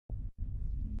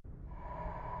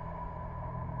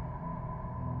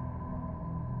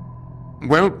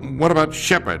Well, what about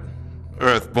Shepard?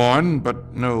 Earthborn,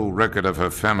 but no record of her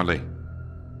family.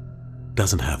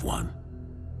 Doesn't have one.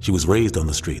 She was raised on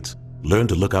the streets, learned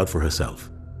to look out for herself.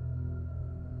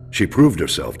 She proved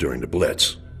herself during the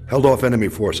Blitz, held off enemy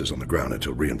forces on the ground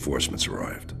until reinforcements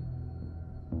arrived.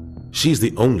 She's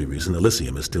the only reason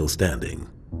Elysium is still standing.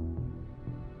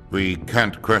 We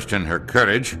can't question her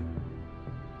courage.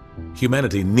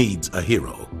 Humanity needs a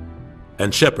hero,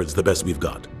 and Shepard's the best we've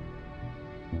got.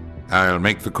 I'll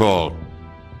make the call.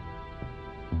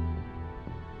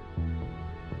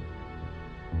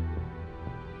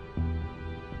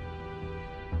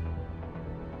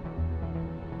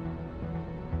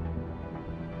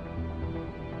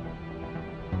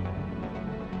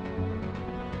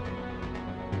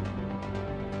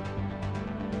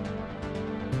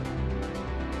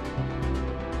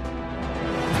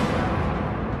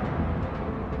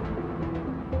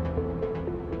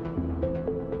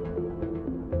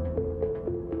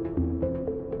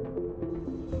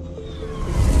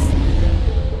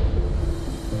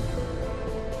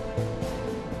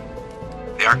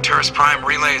 The Arcturus Prime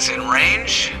relay is in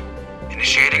range.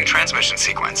 Initiating transmission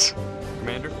sequence.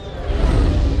 Commander?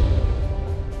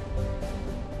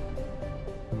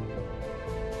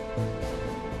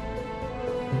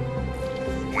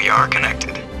 We are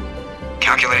connected.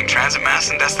 Calculating transit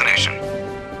mass and destination.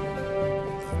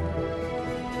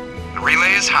 The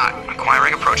relay is hot.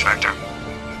 Acquiring approach vector.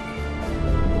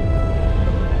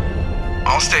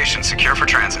 All stations secure for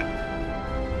transit.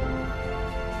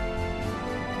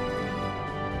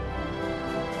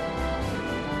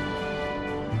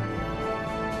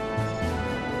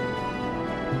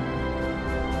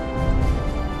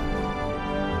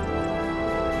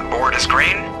 The board is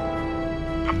green.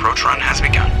 Approach run has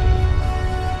begun.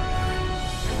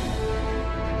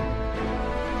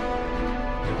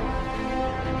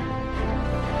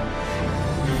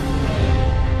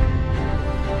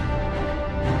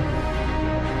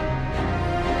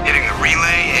 Hitting the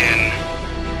relay in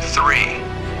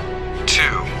 3, 2,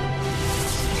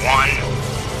 1.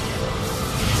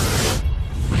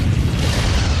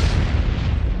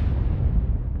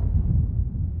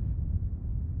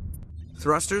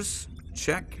 Thrusters,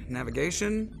 check.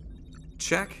 Navigation,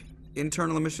 check.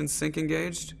 Internal emission sync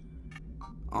engaged.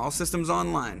 All systems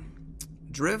online.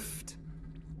 Drift,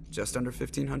 just under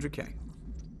 1500K.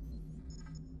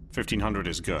 1500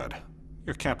 is good.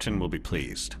 Your captain will be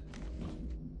pleased.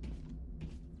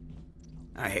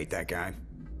 I hate that guy.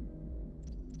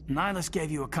 Nihilus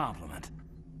gave you a compliment.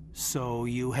 So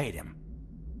you hate him.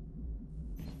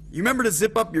 You remember to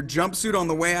zip up your jumpsuit on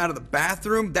the way out of the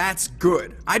bathroom? That's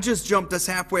good. I just jumped us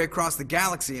halfway across the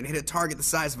galaxy and hit a target the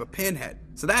size of a pinhead.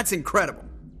 So that's incredible.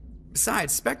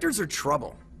 Besides, Spectres are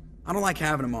trouble. I don't like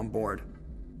having them on board.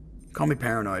 Call me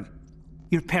paranoid.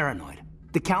 You're paranoid.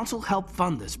 The Council helped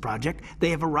fund this project. They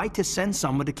have a right to send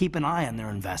someone to keep an eye on their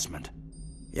investment.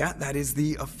 Yeah, that is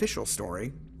the official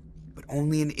story. But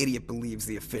only an idiot believes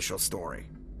the official story.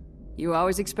 You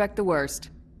always expect the worst.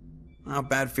 Well,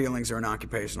 bad feelings are an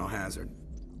occupational hazard.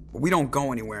 But we don't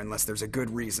go anywhere unless there's a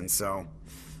good reason, so...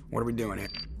 what are we doing here?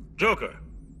 Joker,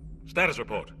 status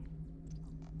report.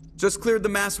 Just cleared the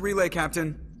mass relay,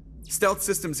 Captain. Stealth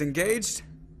systems engaged.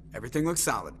 Everything looks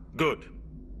solid. Good.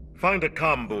 Find a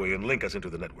comm buoy and link us into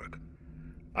the network.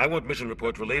 I want mission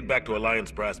reports relayed back to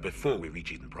Alliance Brass before we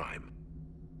reach Eden Prime.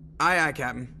 Aye, aye,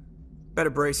 Captain.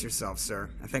 Better brace yourself, sir.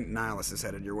 I think Nihilus is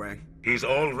headed your way. He's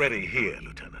already here,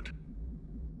 Lieutenant.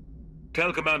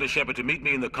 Tell Commander Shepard to meet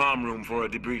me in the comm room for a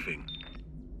debriefing.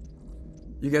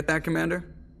 You get that,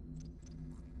 Commander?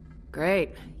 Great.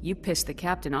 You pissed the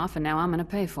captain off and now I'm gonna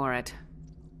pay for it.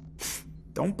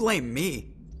 Don't blame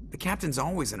me. The captain's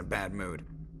always in a bad mood.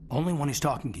 Only when he's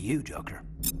talking to you, Joker.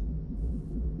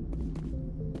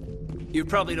 You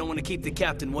probably don't want to keep the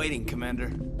captain waiting, Commander.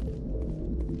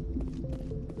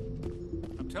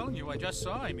 I'm telling you, I just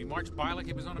saw him. He marched by like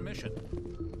he was on a mission.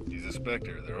 He's a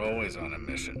Spectre. They're always on a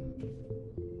mission.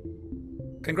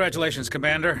 Congratulations,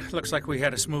 Commander. Looks like we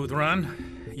had a smooth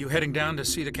run. You heading down to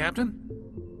see the captain?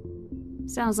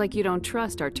 Sounds like you don't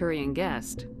trust Arturian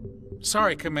guest.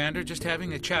 Sorry, Commander. Just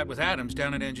having a chat with Adams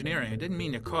down at engineering. I didn't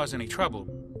mean to cause any trouble.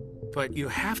 But you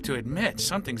have to admit,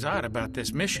 something's odd about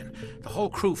this mission. The whole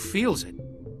crew feels it.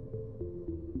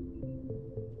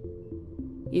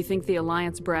 You think the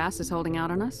Alliance brass is holding out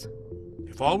on us?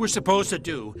 If all we're supposed to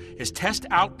do is test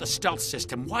out the stealth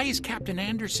system, why is Captain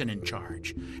Anderson in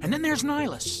charge? And then there's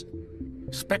Nihilus.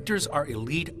 Spectres are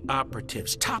elite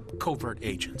operatives, top covert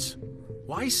agents.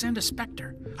 Why send a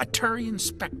Spectre, a Turian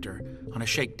Spectre, on a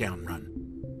shakedown run?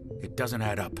 It doesn't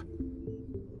add up.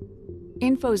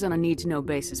 Info's on a need-to-know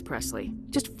basis, Presley.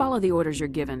 Just follow the orders you're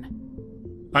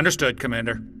given. Understood,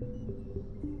 Commander.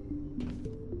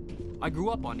 I grew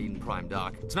up on Eden Prime,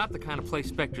 Doc. It's not the kind of place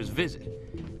Spectres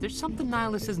visit. There's something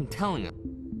Nihilus isn't telling us.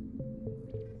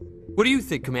 What do you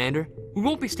think, Commander? We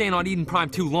won't be staying on Eden Prime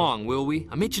too long, will we?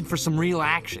 I'm itching for some real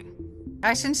action.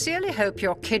 I sincerely hope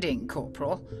you're kidding,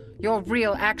 Corporal. Your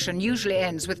real action usually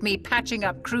ends with me patching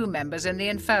up crew members in the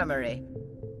infirmary.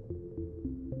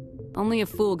 Only a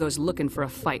fool goes looking for a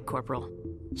fight, Corporal.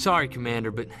 Sorry,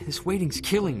 Commander, but this waiting's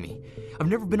killing me. I've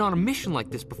never been on a mission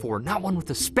like this before, not one with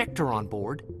a Spectre on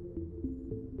board.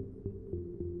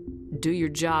 Do your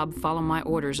job, follow my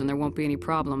orders, and there won't be any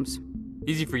problems.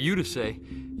 Easy for you to say.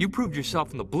 You proved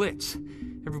yourself in the Blitz.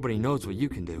 Everybody knows what you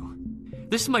can do.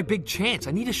 This is my big chance.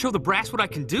 I need to show the brass what I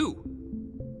can do.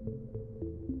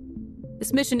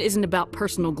 This mission isn't about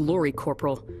personal glory,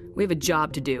 Corporal. We have a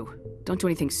job to do. Don't do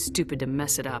anything stupid to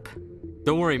mess it up.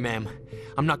 Don't worry, ma'am.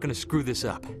 I'm not gonna screw this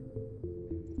up.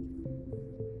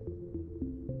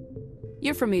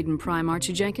 You're from Eden Prime, aren't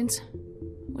you, Jenkins?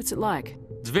 What's it like?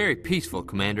 It's very peaceful,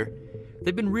 Commander.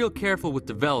 They've been real careful with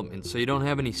development, so you don't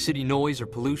have any city noise or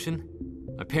pollution.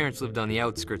 My parents lived on the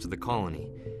outskirts of the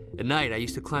colony. At night, I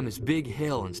used to climb this big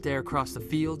hill and stare across the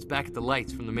fields back at the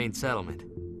lights from the main settlement.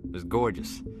 It was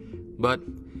gorgeous. But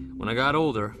when I got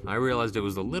older, I realized it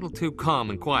was a little too calm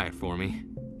and quiet for me.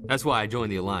 That's why I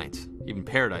joined the Alliance. Even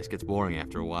Paradise gets boring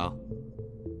after a while.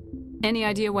 Any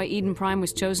idea why Eden Prime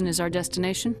was chosen as our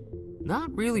destination?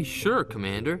 Not really sure,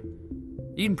 Commander.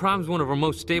 Eden Prime's one of our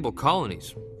most stable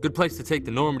colonies. Good place to take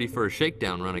the Normandy for a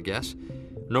shakedown run, I guess.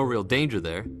 No real danger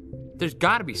there. There's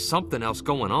gotta be something else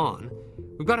going on.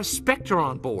 We've got a Spectre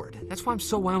on board. That's why I'm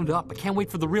so wound up. I can't wait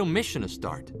for the real mission to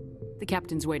start. The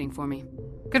captain's waiting for me.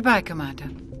 Goodbye, Commander.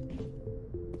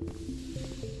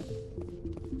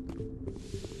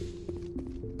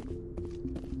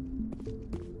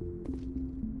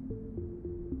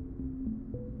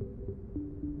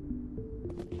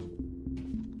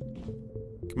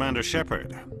 Commander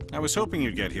Shepard, I was hoping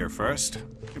you'd get here first.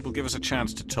 It will give us a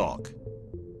chance to talk.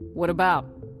 What about?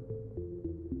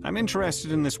 I'm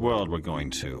interested in this world we're going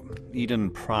to, Eden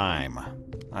Prime.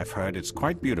 I've heard it's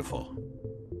quite beautiful.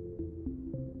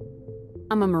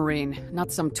 I'm a Marine,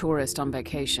 not some tourist on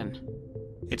vacation.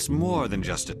 It's more than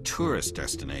just a tourist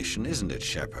destination, isn't it,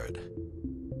 Shepard?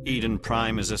 Eden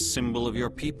Prime is a symbol of your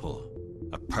people,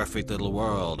 a perfect little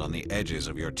world on the edges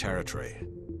of your territory.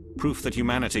 Proof that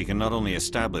humanity can not only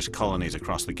establish colonies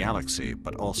across the galaxy,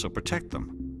 but also protect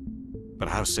them. But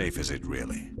how safe is it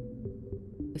really?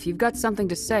 If you've got something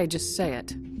to say, just say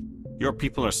it. Your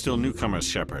people are still newcomers,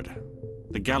 Shepard.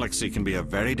 The galaxy can be a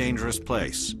very dangerous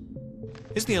place.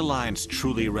 Is the Alliance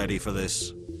truly ready for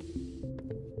this?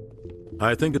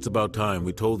 I think it's about time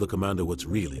we told the Commander what's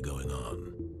really going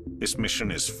on. This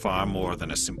mission is far more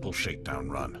than a simple shakedown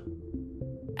run.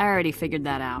 I already figured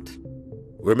that out.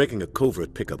 We're making a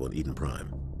covert pickup on Eden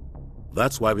Prime.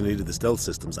 That's why we needed the stealth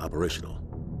systems operational.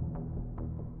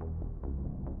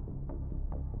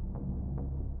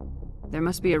 There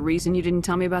must be a reason you didn't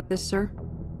tell me about this, sir?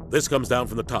 This comes down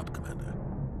from the top, Commander.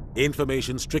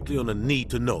 Information strictly on a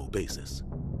need-to-know basis.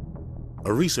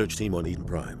 A research team on Eden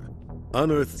Prime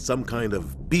unearthed some kind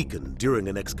of beacon during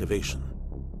an excavation.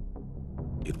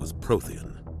 It was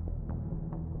Prothean.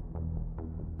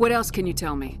 What else can you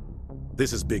tell me?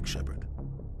 This is big, Shepard.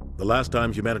 The last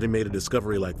time humanity made a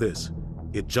discovery like this,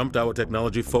 it jumped our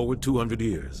technology forward 200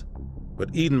 years.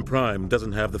 But Eden Prime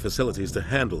doesn't have the facilities to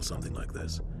handle something like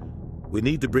this. We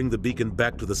need to bring the beacon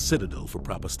back to the Citadel for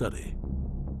proper study.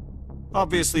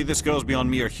 Obviously, this goes beyond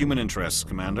mere human interests,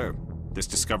 Commander. This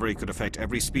discovery could affect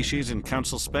every species in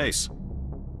Council space.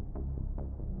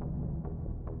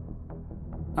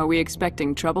 Are we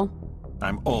expecting trouble?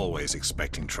 I'm always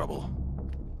expecting trouble.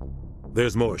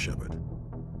 There's more, Shepard.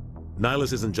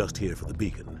 Nihilus isn't just here for the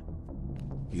beacon.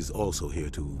 He's also here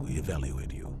to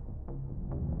evaluate you.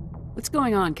 What's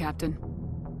going on, Captain?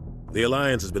 The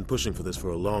Alliance has been pushing for this for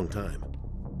a long time.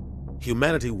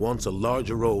 Humanity wants a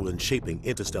larger role in shaping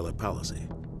interstellar policy.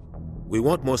 We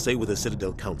want more say with the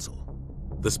Citadel Council.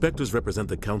 The Spectres represent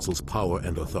the Council's power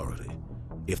and authority.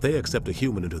 If they accept a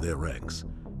human into their ranks,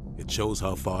 it shows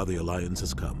how far the Alliance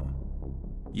has come.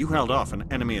 You held off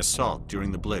an enemy assault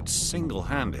during the Blitz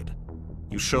single-handed.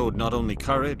 You showed not only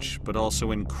courage, but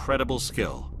also incredible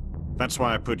skill. That's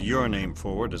why I put your name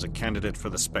forward as a candidate for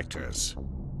the Spectres.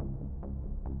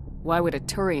 Why would a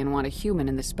Turian want a human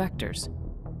in the Spectres?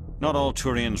 Not all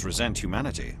Turians resent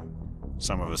humanity.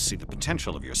 Some of us see the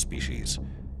potential of your species.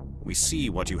 We see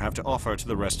what you have to offer to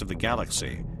the rest of the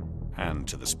galaxy, and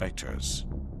to the Spectres.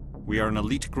 We are an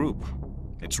elite group.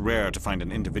 It's rare to find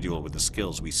an individual with the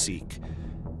skills we seek.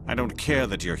 I don't care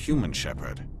that you're human,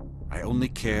 Shepard. I only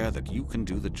care that you can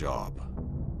do the job.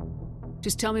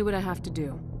 Just tell me what I have to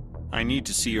do. I need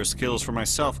to see your skills for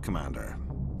myself, Commander.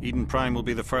 Eden Prime will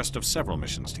be the first of several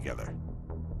missions together.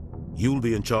 You'll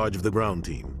be in charge of the ground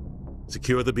team.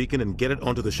 Secure the beacon and get it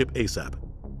onto the ship ASAP.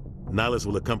 Nihilus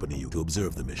will accompany you to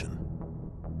observe the mission.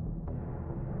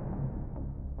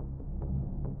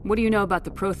 What do you know about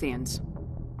the Protheans?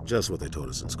 Just what they taught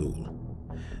us in school.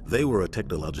 They were a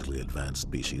technologically advanced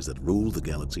species that ruled the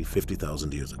galaxy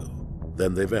 50,000 years ago.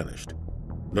 Then they vanished.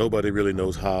 Nobody really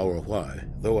knows how or why,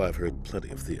 though I've heard plenty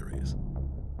of theories.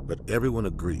 But everyone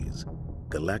agrees,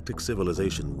 galactic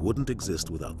civilization wouldn't exist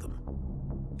without them.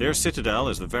 Their citadel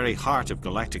is the very heart of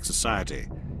galactic society,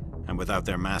 and without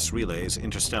their mass relays,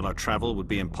 interstellar travel would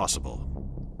be impossible.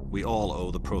 We all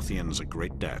owe the Protheans a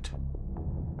great debt.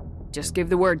 Just give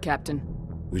the word, Captain.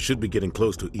 We should be getting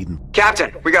close to Eden.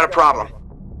 Captain, we got a problem.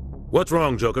 What's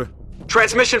wrong, Joker?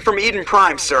 Transmission from Eden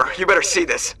Prime, sir. You better see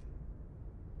this.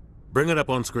 Bring it up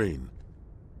on screen.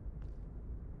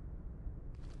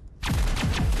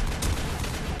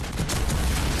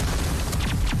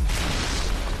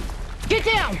 Get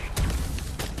down!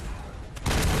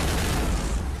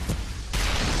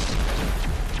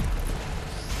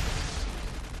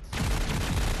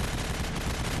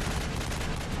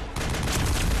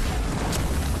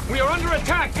 We are under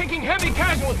attack, taking heavy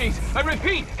casualties. I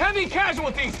repeat, heavy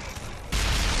casualties.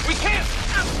 We can't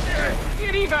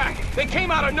get evac. They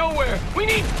came out of nowhere. We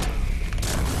need...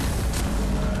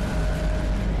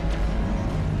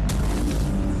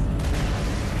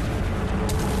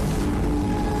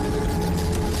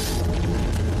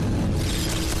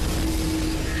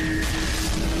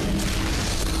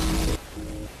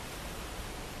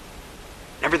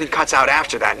 Everything cuts out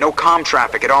after that. No comm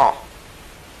traffic at all.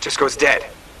 Just goes dead.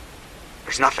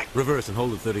 There's nothing. Reverse and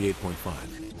hold at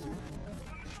 38.5.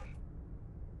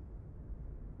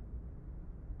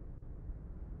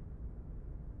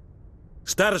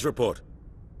 Status report.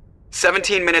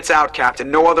 17 minutes out, Captain.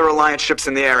 No other Alliance ships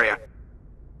in the area.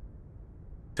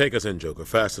 Take us in, Joker,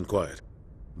 fast and quiet.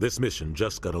 This mission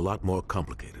just got a lot more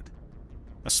complicated.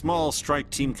 A small strike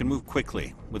team can move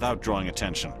quickly, without drawing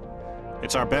attention.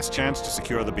 It's our best chance to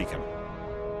secure the beacon.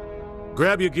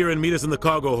 Grab your gear and meet us in the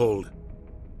cargo hold.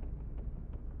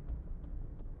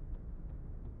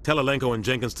 Tell Alenko and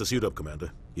Jenkins to suit up,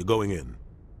 Commander. You're going in.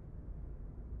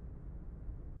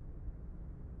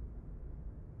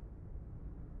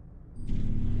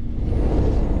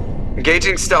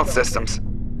 Engaging stealth systems.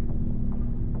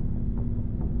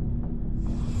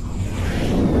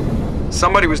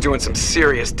 Somebody was doing some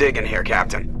serious digging here,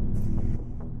 Captain.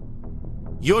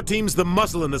 Your team's the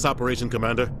muscle in this operation,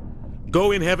 Commander.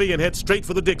 Go in heavy and head straight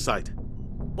for the dig site.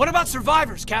 What about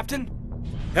survivors, Captain?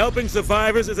 Helping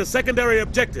survivors is a secondary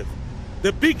objective.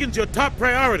 The beacon's your top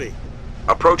priority.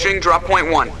 Approaching drop point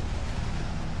 1.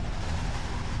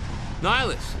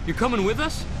 Nihilus, you're coming with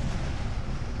us?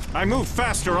 I move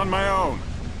faster on my own.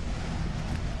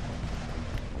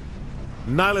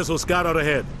 Nihilus will scout out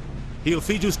ahead. He'll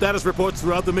feed you status reports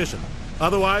throughout the mission.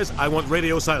 Otherwise, I want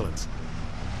radio silence.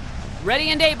 Ready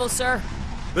and able, sir.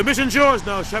 The mission's yours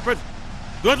now, Shepard.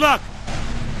 Good luck!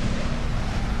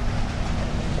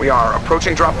 We are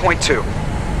approaching drop point 2.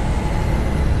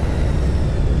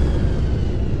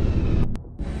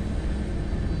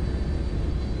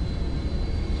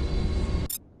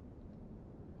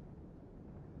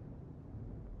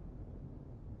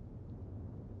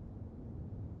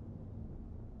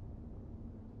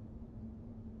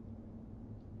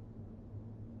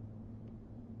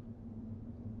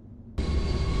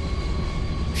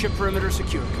 Ship perimeter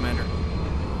secure, Commander.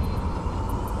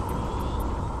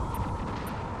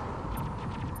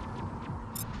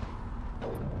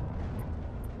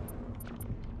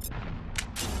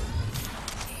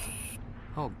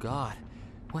 Oh God,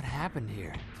 what happened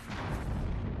here?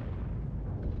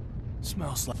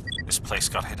 Smells like... This place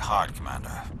got hit hard,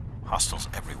 Commander. Hostiles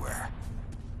everywhere.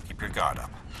 Keep your guard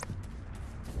up.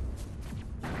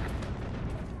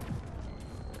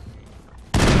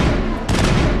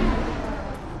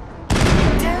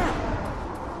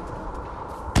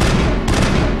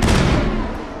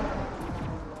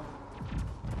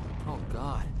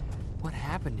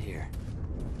 Happened here?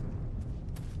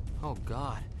 Oh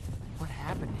God, what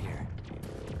happened here?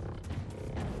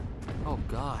 Oh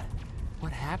God,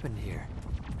 what happened here?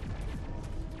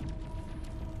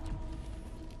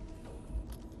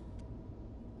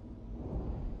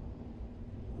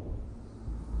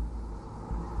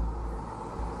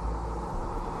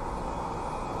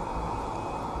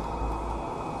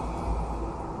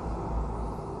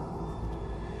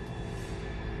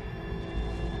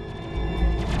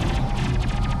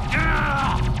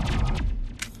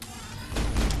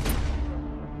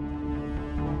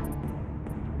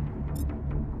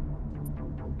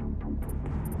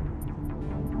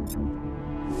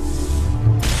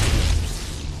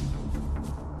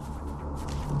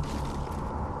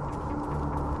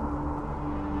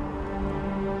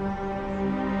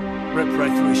 ripped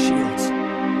right through his shields.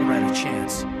 Never had a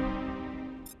chance.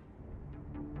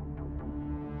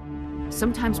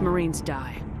 Sometimes Marines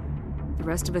die. The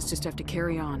rest of us just have to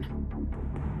carry on.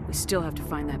 We still have to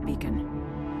find that beacon.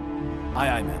 Aye,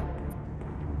 aye, man.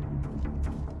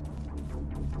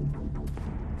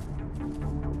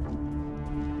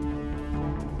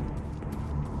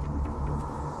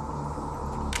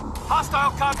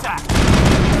 Hostile contact!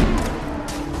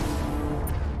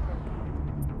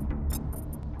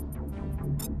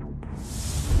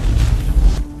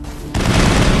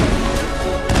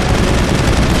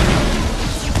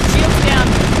 Shields down!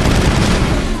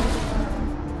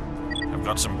 I've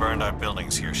got some burned out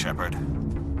buildings here, Shepard.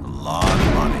 A lot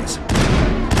of bodies.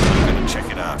 I'm gonna check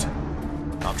it out.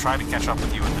 I'll try to catch up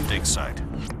with you at the dig site.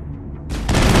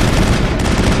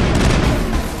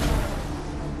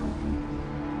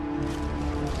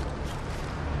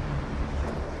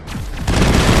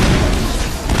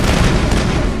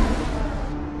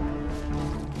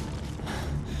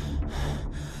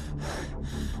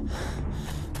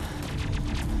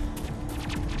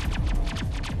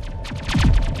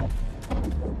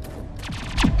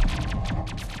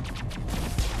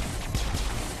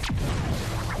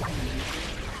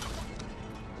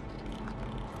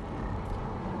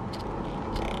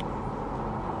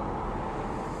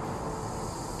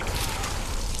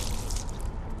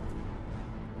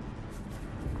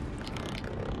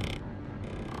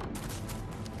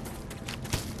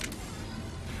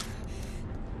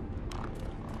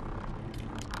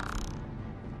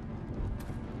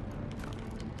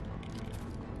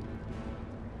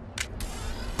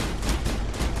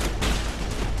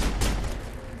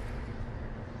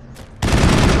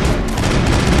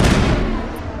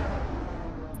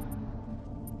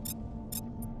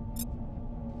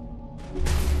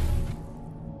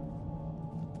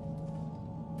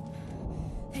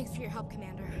 Thanks for your help,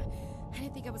 Commander. I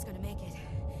didn't think I was gonna make it.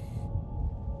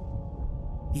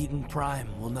 Eden Prime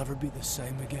will never be the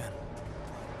same again.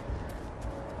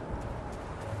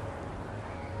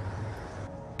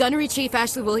 Gunnery Chief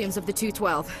Ashley Williams of the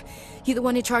 212. You the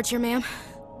one in charge here, ma'am?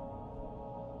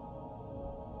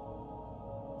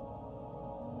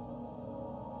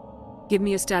 Give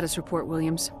me a status report,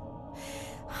 Williams.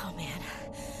 Oh, man.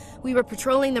 We were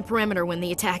patrolling the perimeter when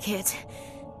the attack hit.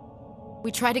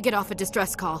 We tried to get off a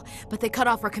distress call, but they cut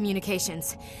off our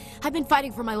communications. I've been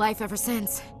fighting for my life ever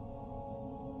since.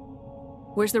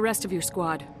 Where's the rest of your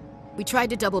squad? We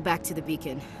tried to double back to the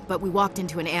beacon, but we walked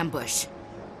into an ambush.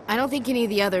 I don't think any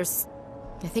of the others...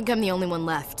 I think I'm the only one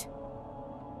left.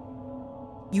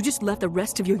 You just left the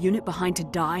rest of your unit behind to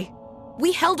die?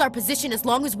 We held our position as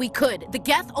long as we could. The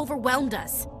Geth overwhelmed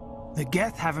us. The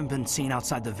Geth haven't been seen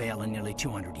outside the Veil in nearly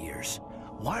 200 years.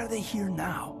 Why are they here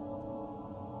now?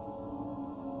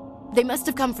 They must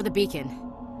have come for the beacon.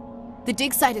 The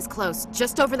dig site is close,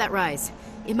 just over that rise.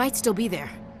 It might still be there.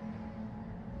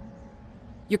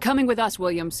 You're coming with us,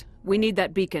 Williams. We need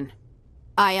that beacon.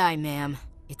 Aye, aye, ma'am.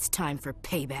 It's time for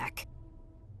payback.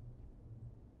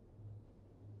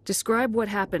 Describe what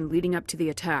happened leading up to the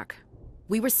attack.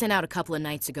 We were sent out a couple of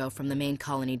nights ago from the main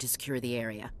colony to secure the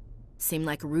area. Seemed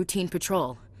like a routine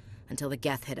patrol, until the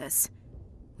Geth hit us.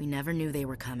 We never knew they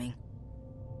were coming.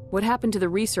 What happened to the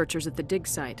researchers at the dig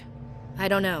site? I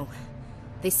don't know.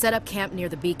 They set up camp near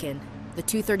the beacon. The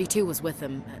 232 was with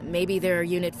them. Maybe their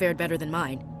unit fared better than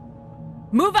mine.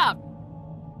 Move out!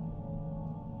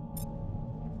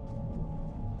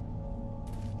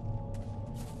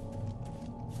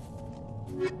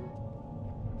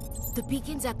 The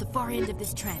beacon's at the far end of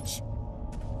this trench.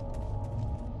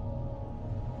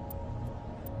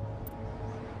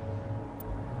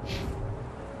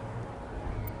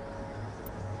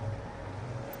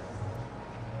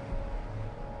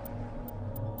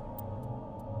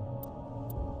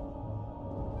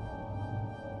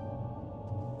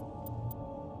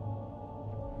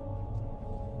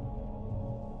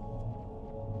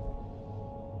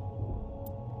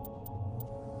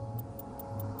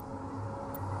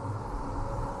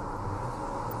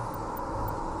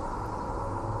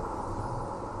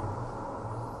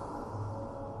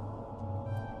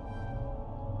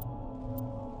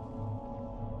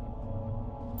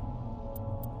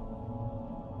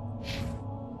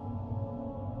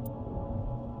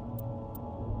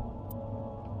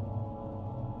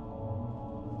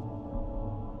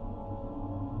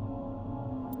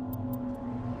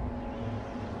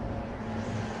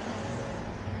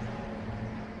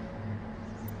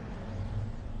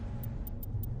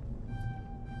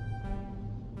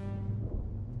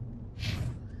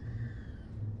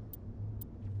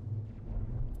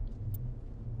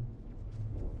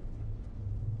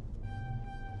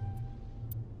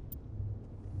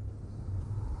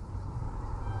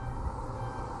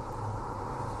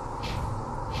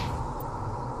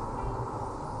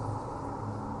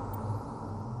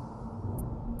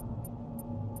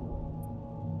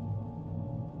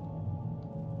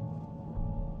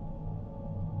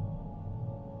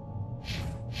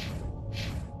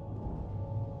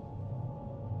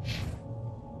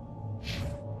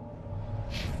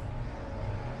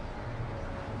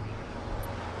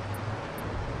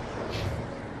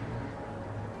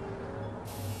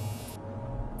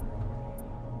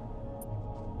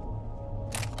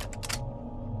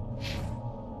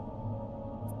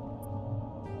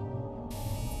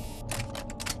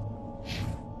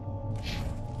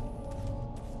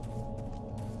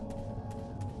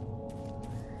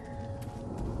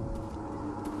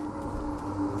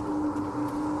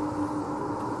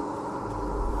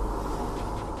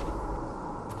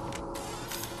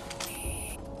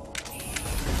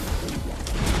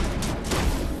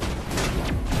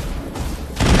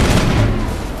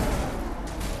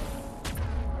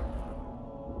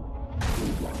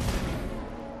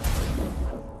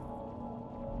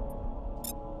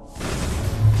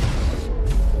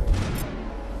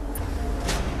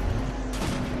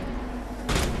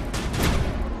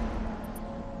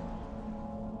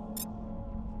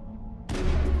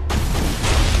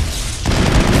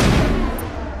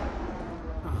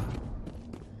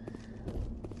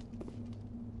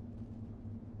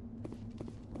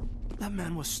 That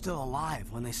man was still alive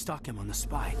when they stuck him on the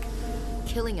spike.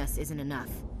 Killing us isn't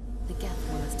enough. The Geth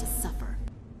want us to suffer.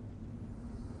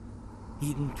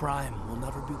 Eden Prime will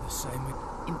never be the same.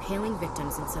 Impaling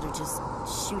victims instead of just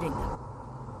shooting them.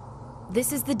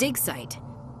 This is the dig site.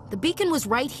 The beacon was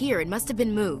right here. It must have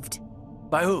been moved.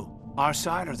 By who? Our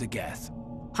side or the Geth?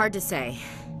 Hard to say.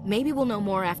 Maybe we'll know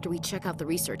more after we check out the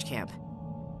research camp.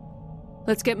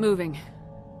 Let's get moving.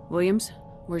 Williams,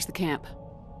 where's the camp?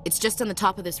 It's just on the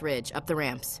top of this ridge, up the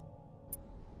ramps.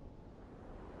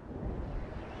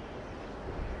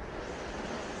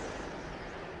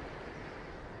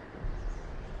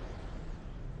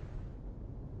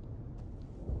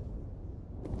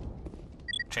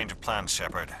 Change of plans,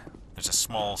 Shepard. There's a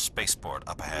small spaceport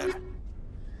up ahead.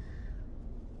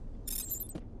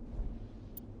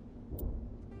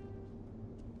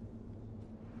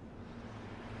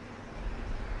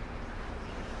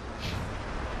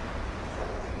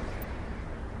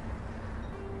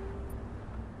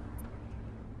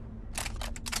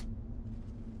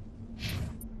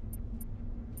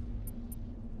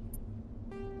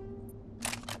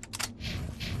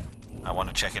 I want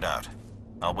to check it out.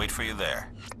 I'll wait for you there.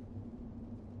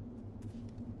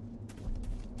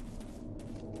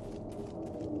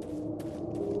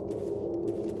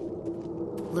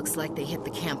 Looks like they hit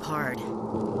the camp hard.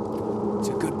 It's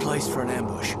a good place for an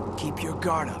ambush. Keep your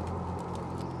guard up.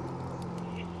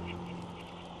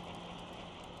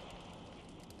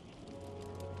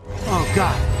 Oh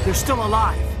God, they're still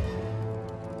alive!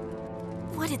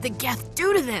 What did the Geth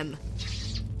do to them?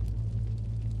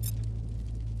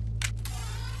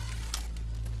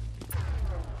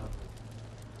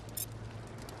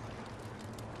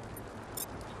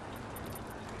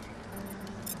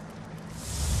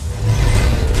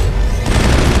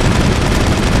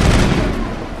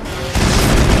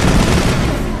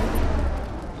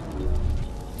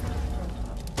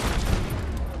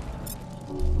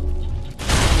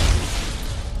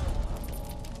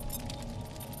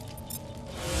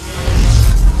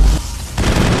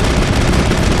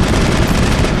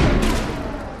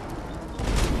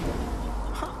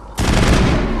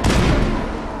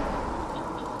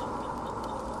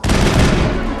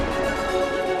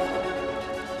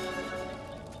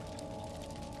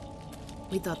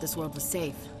 We thought this world was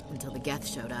safe until the Geth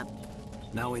showed up.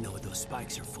 Now we know what those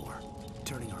spikes are for.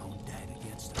 Turning our own dead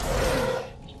against us.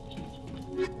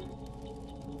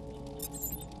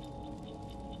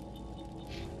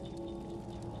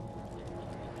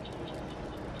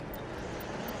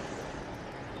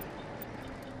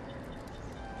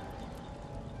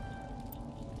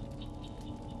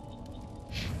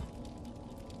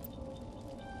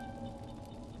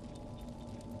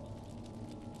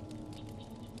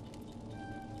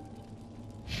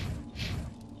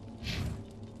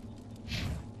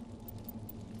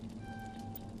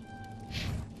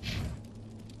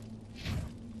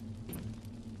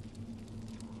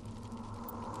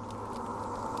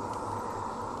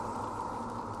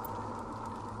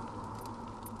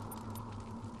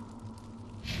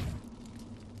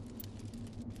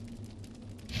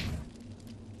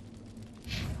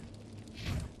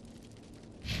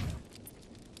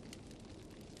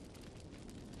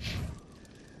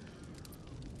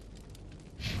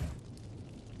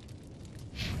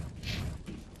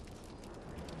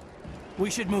 We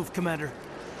should move, Commander.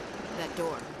 That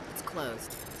door, it's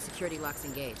closed. Security lock's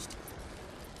engaged.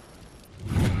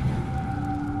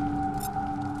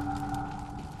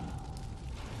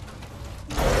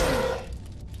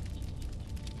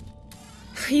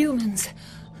 Humans.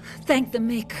 Thank the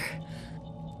Maker.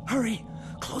 Hurry!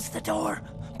 Close the door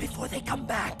before they come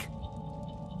back.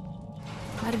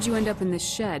 How did you end up in this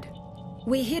shed?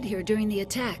 We hid here during the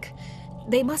attack.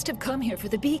 They must have come here for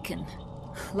the beacon.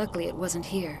 Luckily, it wasn't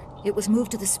here. It was moved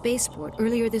to the spaceport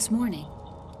earlier this morning.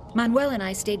 Manuel and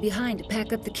I stayed behind to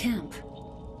pack up the camp.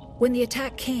 When the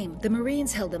attack came, the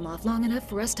Marines held them off long enough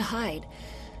for us to hide.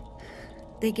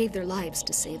 They gave their lives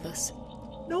to save us.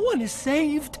 No one is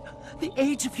saved. The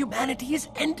age of humanity is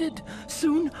ended.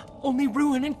 Soon, only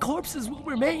ruin and corpses will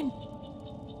remain.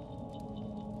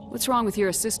 What's wrong with your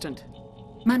assistant?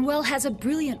 Manuel has a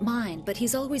brilliant mind, but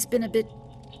he's always been a bit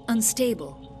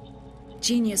unstable.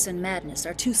 Genius and madness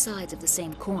are two sides of the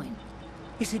same coin.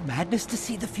 Is it madness to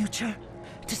see the future?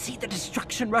 To see the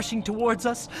destruction rushing towards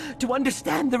us? To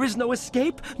understand there is no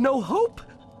escape? No hope?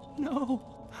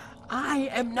 No. I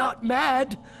am not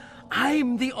mad.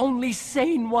 I'm the only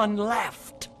sane one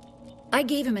left. I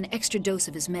gave him an extra dose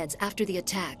of his meds after the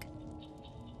attack.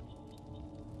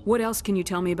 What else can you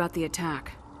tell me about the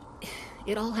attack?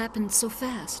 It all happened so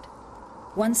fast.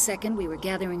 1 second we were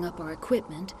gathering up our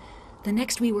equipment. The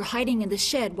next we were hiding in the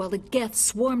shed while the Geth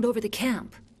swarmed over the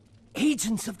camp.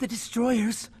 Agents of the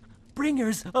Destroyers,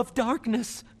 bringers of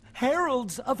darkness,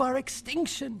 heralds of our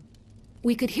extinction.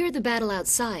 We could hear the battle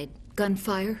outside.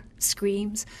 Gunfire,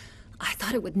 screams. I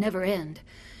thought it would never end.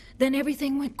 Then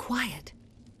everything went quiet.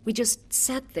 We just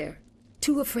sat there,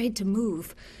 too afraid to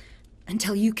move,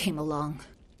 until you came along.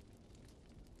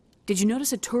 Did you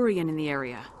notice a Turian in the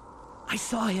area? I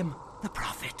saw him, the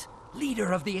Prophet,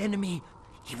 leader of the enemy.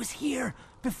 He was here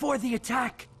before the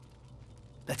attack.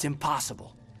 That's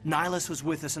impossible. Nihilus was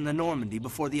with us in the Normandy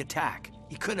before the attack.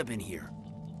 He couldn't have been here.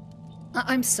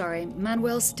 I'm sorry,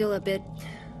 Manuel's still a bit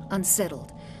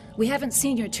unsettled. We haven't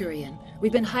seen your Turian.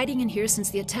 We've been hiding in here since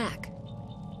the attack.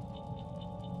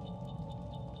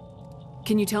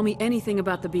 Can you tell me anything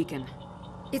about the beacon?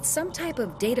 It's some type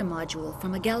of data module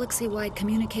from a galaxy-wide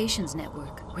communications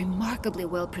network. Remarkably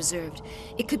well preserved.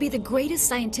 It could be the greatest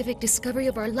scientific discovery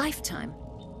of our lifetime.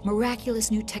 Miraculous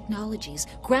new technologies,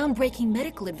 groundbreaking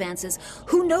medical advances.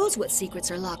 Who knows what secrets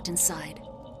are locked inside?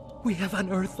 We have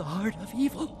unearthed the heart of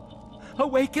evil,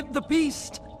 awakened the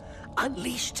beast,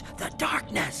 unleashed the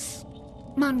darkness.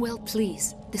 Manuel,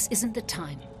 please. This isn't the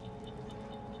time.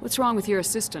 What's wrong with your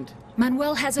assistant?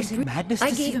 Manuel has a... Is it madness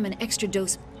I to gave see- him an extra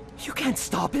dose. You can't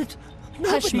stop it.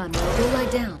 Hush, Nobody... Manuel. Go lie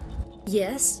down.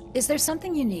 Yes? Is there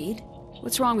something you need?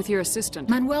 What's wrong with your assistant?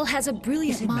 Manuel has a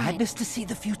brilliant Is it mind. madness to see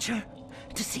the future?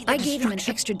 To see the I gave him an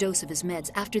destruction? extra dose of his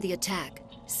meds after the attack.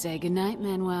 Say goodnight,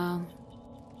 Manuel.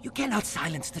 You cannot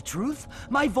silence the truth.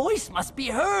 My voice must be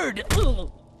heard. Oh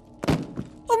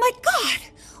my God!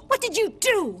 What did you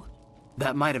do?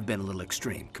 That might have been a little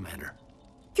extreme, Commander.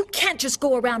 You can't just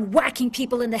go around whacking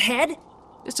people in the head.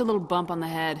 Just a little bump on the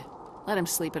head. Let him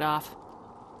sleep it off.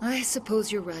 I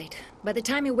suppose you're right. By the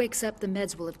time he wakes up, the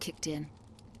meds will have kicked in.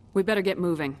 We better get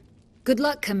moving. Good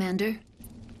luck, Commander.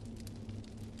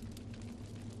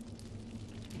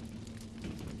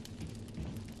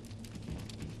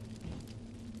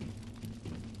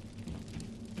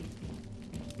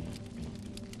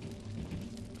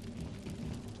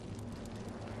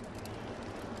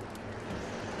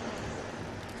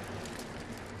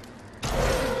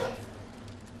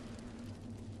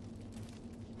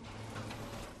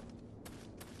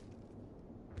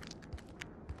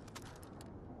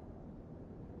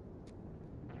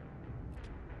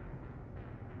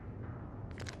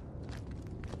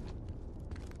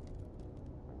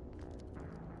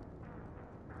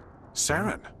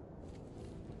 Saren.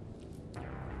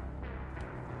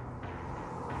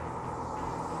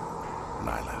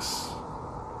 Nihilus.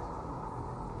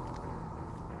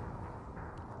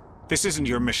 This isn't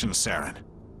your mission, Saren.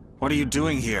 What are you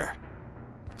doing here?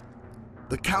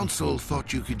 The Council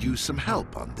thought you could use some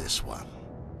help on this one.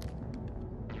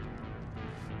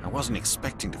 I wasn't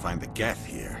expecting to find the Geth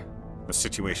here. The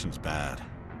situation's bad.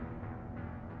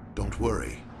 Don't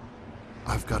worry.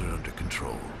 I've got it under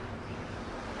control.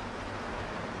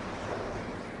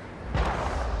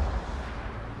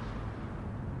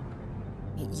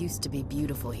 It used to be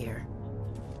beautiful here.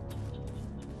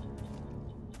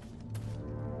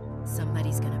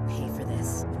 Somebody's gonna pay for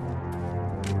this.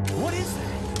 What is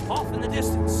that? Off in the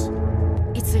distance.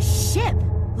 It's a ship!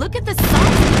 Look at the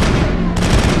size!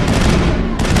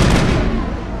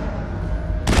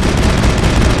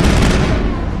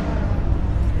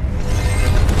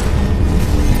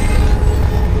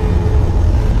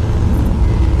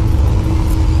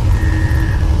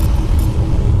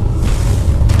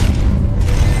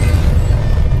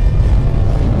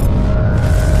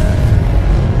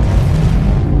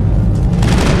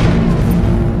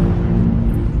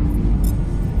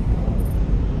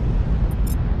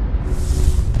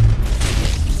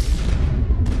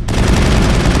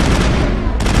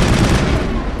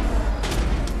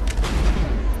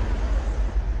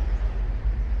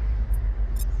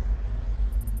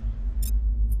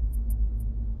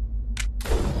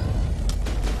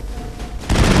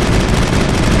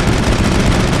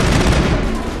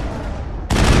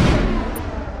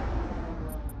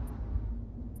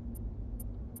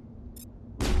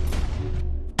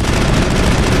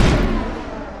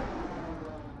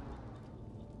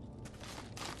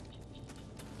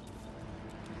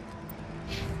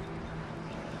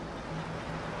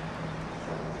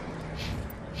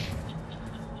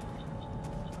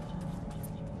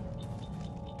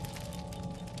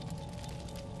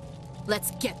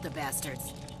 Let's get the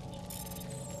bastards.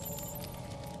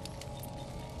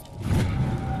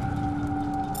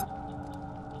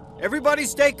 Everybody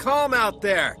stay calm out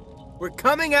there. We're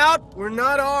coming out, we're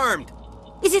not armed.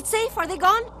 Is it safe? Are they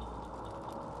gone?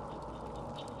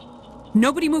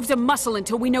 Nobody moves a muscle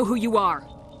until we know who you are.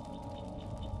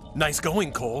 Nice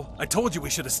going, Cole. I told you we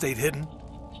should have stayed hidden.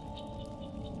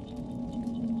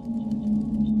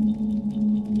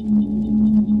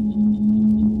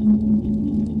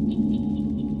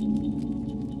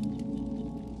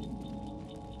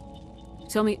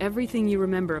 Tell me everything you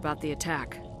remember about the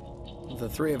attack. The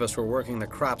three of us were working the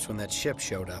crops when that ship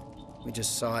showed up. We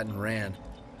just saw it and ran.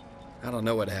 I don't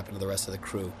know what happened to the rest of the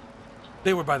crew.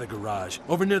 They were by the garage,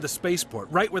 over near the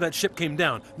spaceport, right where that ship came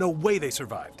down. No way they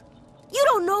survived. You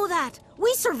don't know that.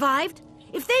 We survived.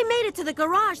 If they made it to the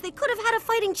garage, they could have had a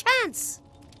fighting chance.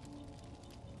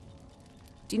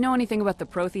 Do you know anything about the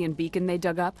Prothean beacon they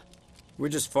dug up? We're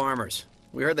just farmers.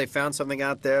 We heard they found something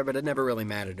out there, but it never really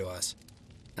mattered to us.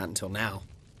 Not until now.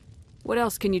 What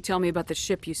else can you tell me about the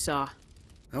ship you saw?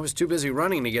 I was too busy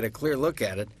running to get a clear look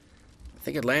at it. I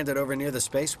think it landed over near the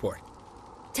spaceport.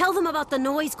 Tell them about the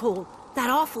noise, Cole. That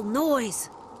awful noise.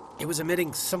 It was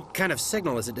emitting some kind of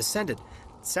signal as it descended.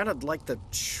 It sounded like the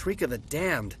shriek of the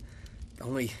damned.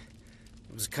 Only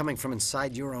it was coming from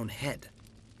inside your own head.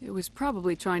 It was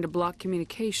probably trying to block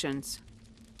communications.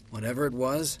 Whatever it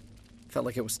was, felt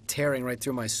like it was tearing right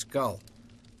through my skull.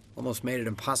 Almost made it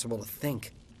impossible to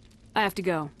think. I have to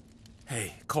go.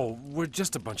 Hey, Cole, we're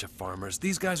just a bunch of farmers.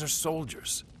 These guys are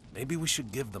soldiers. Maybe we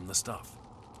should give them the stuff.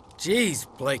 Jeez,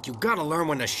 Blake, you gotta learn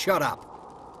when to shut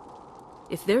up.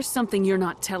 If there's something you're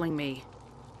not telling me...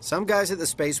 Some guys at the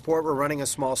spaceport were running a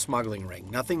small smuggling ring.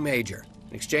 Nothing major.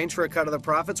 In exchange for a cut of the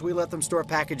profits, we let them store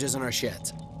packages in our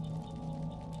sheds.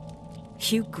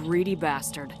 You greedy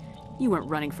bastard. You weren't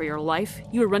running for your life.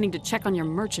 You were running to check on your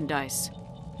merchandise.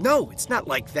 No, it's not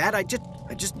like that. I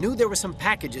just knew there were some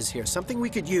packages here, something we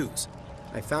could use.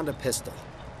 I found a pistol.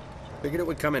 Figured it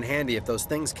would come in handy if those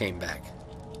things came back.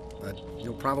 But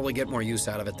you'll probably get more use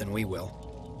out of it than we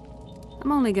will.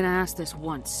 I'm only gonna ask this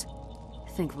once.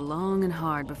 Think long and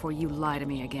hard before you lie to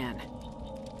me again.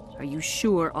 Are you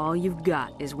sure all you've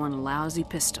got is one lousy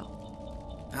pistol?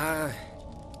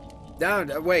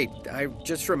 No, wait. I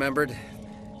just remembered.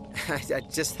 I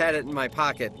just had it in my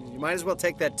pocket. You might as well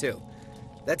take that too.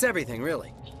 That's everything,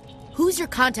 really. Who's your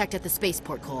contact at the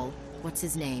spaceport, Cole? What's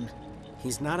his name?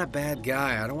 He's not a bad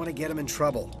guy. I don't want to get him in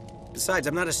trouble. Besides,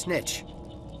 I'm not a snitch.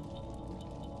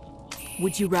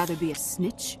 Would you rather be a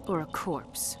snitch or a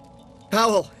corpse?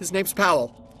 Powell. His name's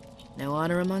Powell. No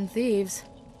honor among thieves.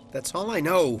 That's all I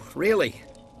know, really.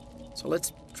 So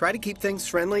let's try to keep things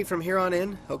friendly from here on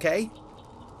in, okay?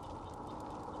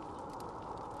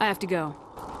 I have to go.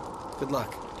 Good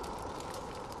luck.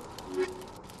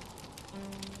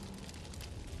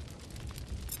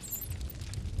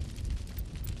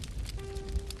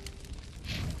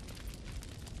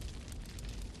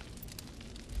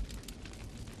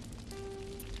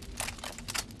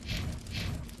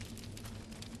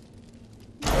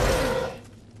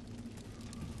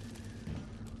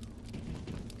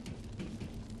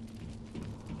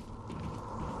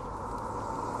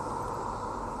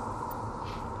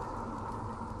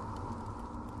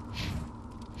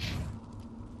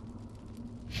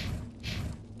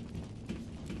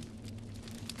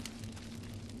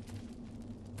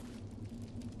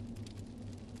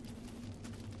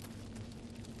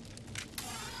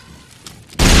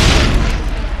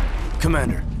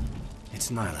 Commander, it's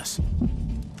Nihilus.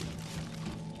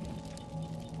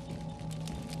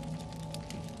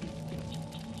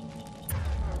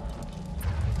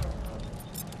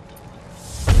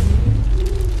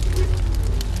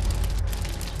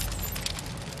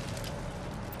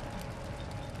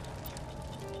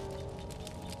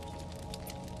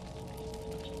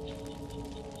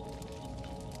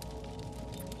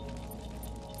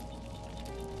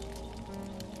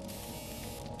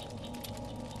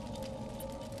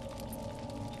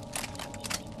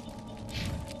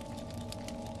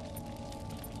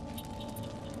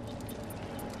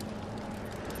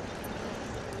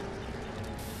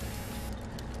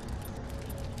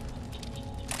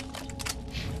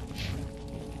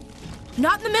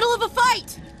 Not in the middle of a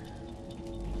fight!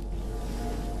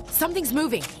 Something's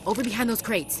moving, over behind those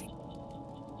crates.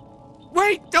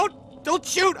 Wait! Don't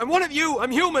shoot! I'm one of you!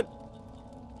 I'm human!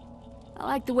 I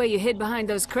like the way you hid behind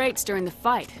those crates during the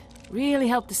fight. Really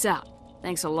helped us out.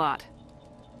 Thanks a lot.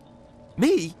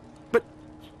 Me? But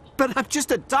I'm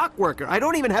just a dock worker. I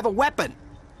don't even have a weapon.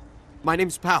 My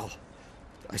name's Powell.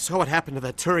 I saw what happened to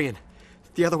that Turian.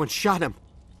 The other one shot him.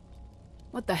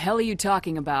 What the hell are you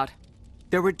talking about?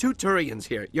 There were two Turians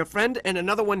here. Your friend and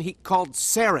another one he called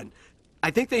Saren.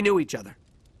 I think they knew each other.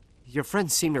 Your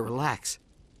friend seemed to relax.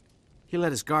 He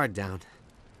let his guard down.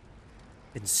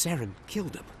 And Saren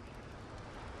killed him.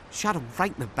 Shot him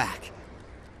right in the back.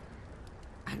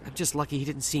 I'm just lucky he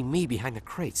didn't see me behind the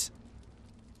crates.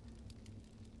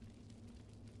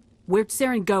 Where'd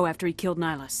Saren go after he killed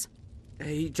Nihilus?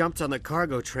 He jumped on the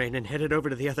cargo train and headed over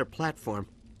to the other platform.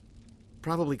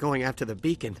 Probably going after the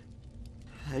beacon.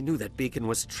 I knew that beacon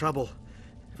was trouble.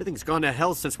 Everything's gone to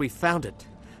hell since we found it.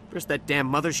 First that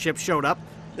damn mothership showed up,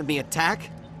 In the attack?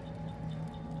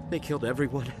 They killed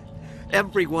everyone.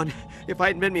 Everyone. If I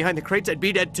hadn't been behind the crates, I'd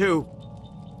be dead too.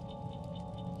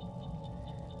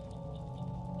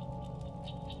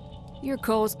 You're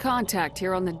Cole's contact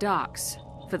here on the docks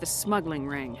for the smuggling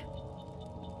ring.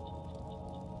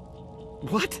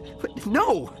 What?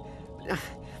 No!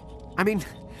 I mean,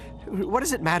 what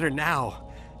does it matter now?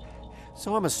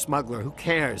 So I'm a smuggler, who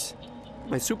cares?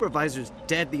 My supervisor's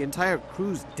dead, the entire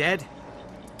crew's dead.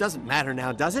 Doesn't matter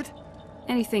now, does it?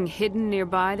 Anything hidden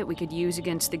nearby that we could use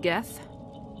against the Geth?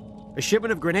 A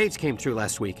shipment of grenades came through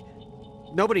last week.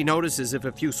 Nobody notices if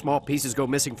a few small pieces go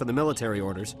missing from the military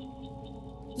orders.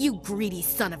 You greedy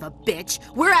son of a bitch.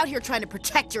 We're out here trying to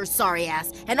protect your sorry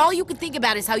ass, and all you can think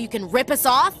about is how you can rip us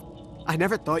off? I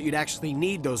never thought you'd actually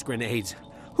need those grenades.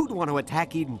 Who'd want to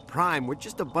attack Eden Prime? We're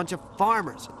just a bunch of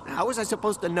farmers. How was I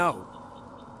supposed to know?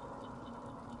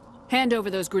 Hand over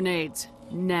those grenades.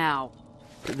 Now.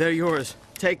 They're yours.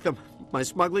 Take them. My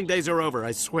smuggling days are over,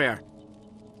 I swear.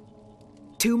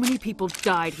 Too many people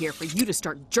died here for you to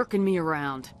start jerking me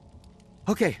around.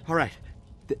 Okay, all right.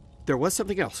 There was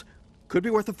something else. Could be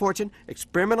worth a fortune.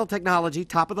 Experimental technology,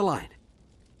 top of the line.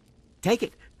 Take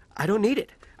it. I don't need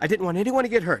it. I didn't want anyone to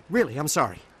get hurt. Really, I'm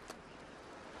sorry.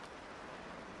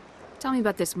 Tell me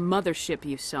about this mothership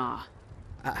you saw.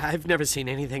 I've never seen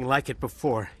anything like it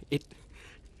before.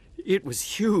 It was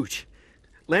huge.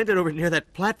 Landed over near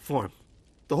that platform.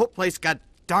 The whole place got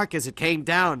dark as it came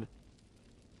down.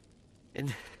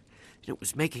 And it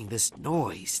was making this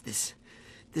noise, this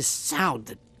sound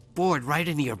that bored right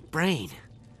into your brain.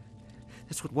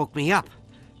 That's what woke me up.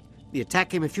 The attack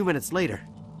came a few minutes later.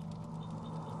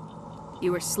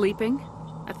 You were sleeping?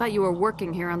 I thought you were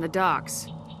working here on the docks.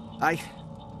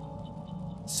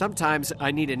 Sometimes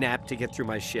I need a nap to get through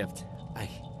my shift.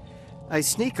 I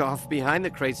sneak off behind the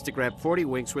crates to grab 40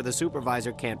 winks where the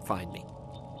supervisor can't find me.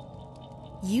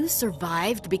 You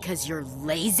survived because you're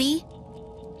lazy?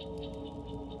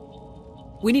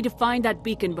 We need to find that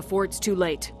beacon before it's too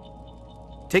late.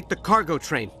 Take the cargo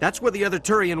train. That's where the other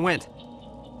Turian went.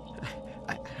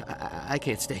 I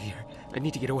can't stay here. I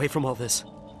need to get away from all this.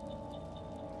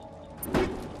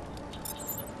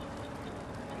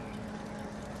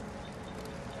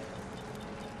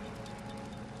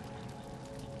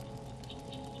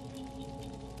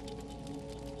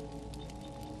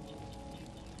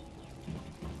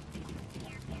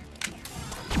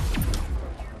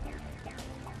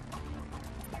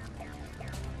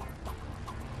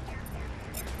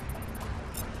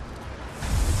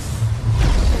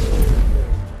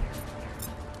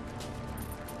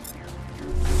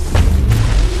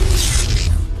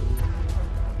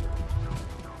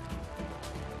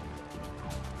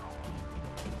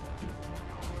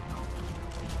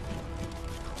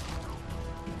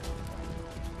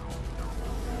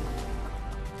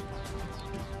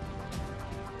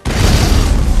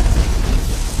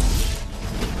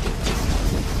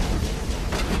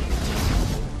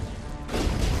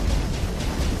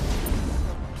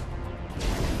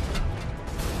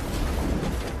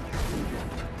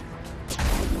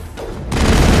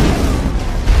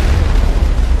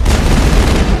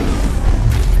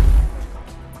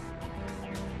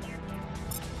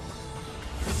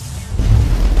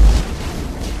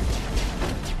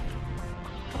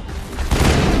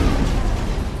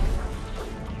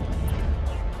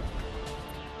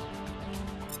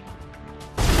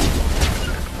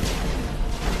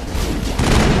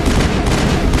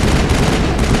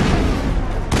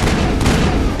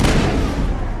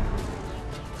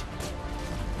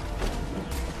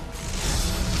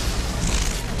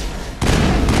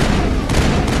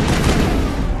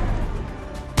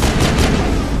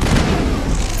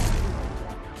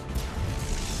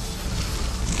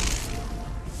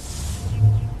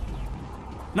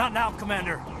 Not now,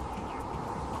 Commander.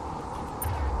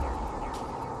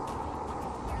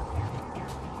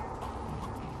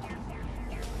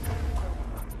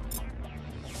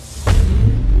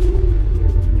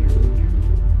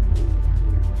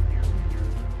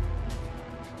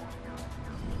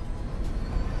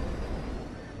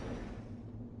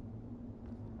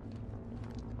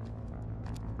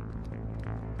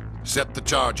 Set the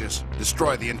charges.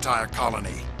 Destroy the entire colony.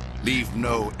 Leave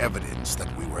no evidence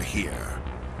that we were here.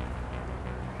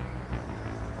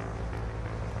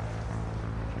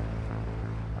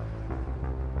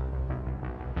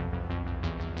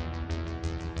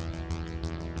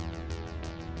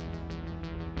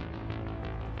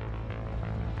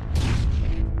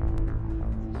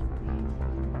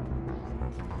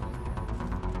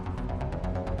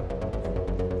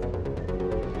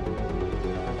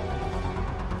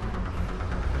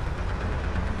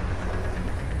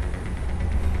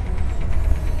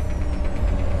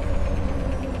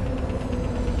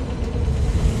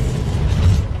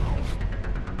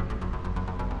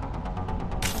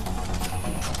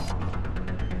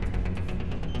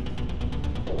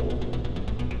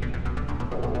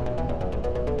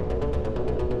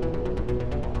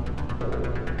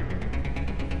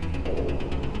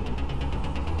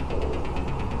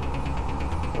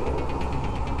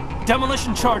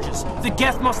 Demolition charges. The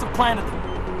Geth must have planted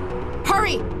them.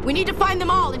 Hurry! We need to find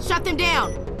them all and shut them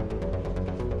down!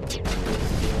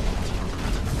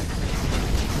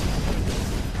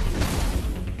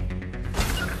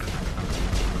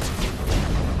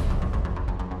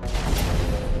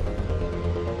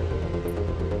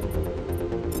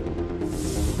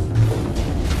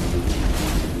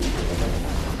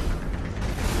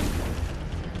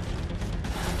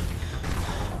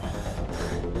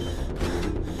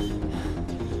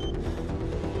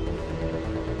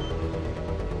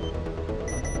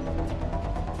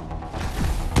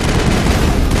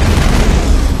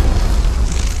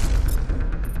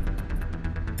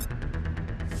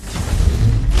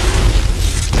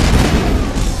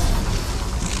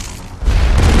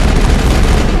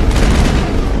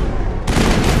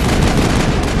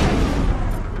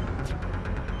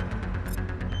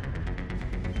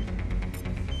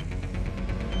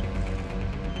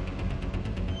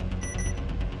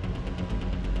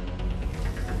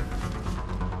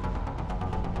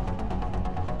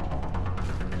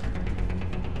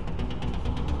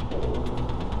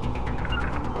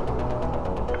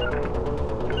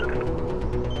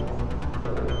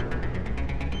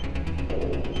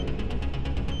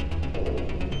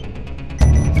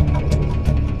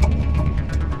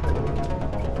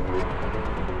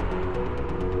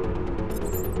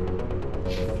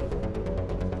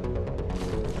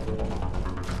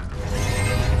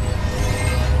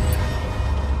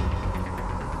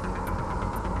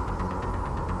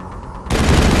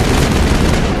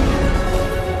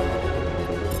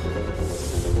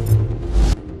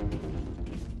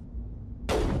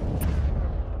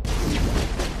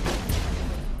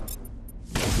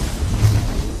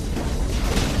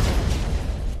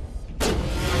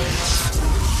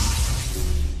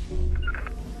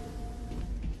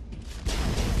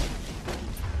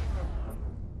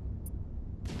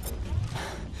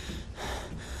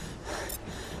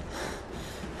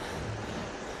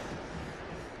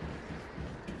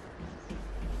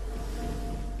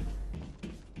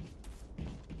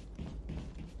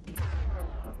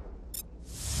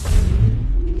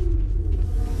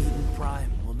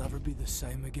 Be the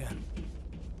same again.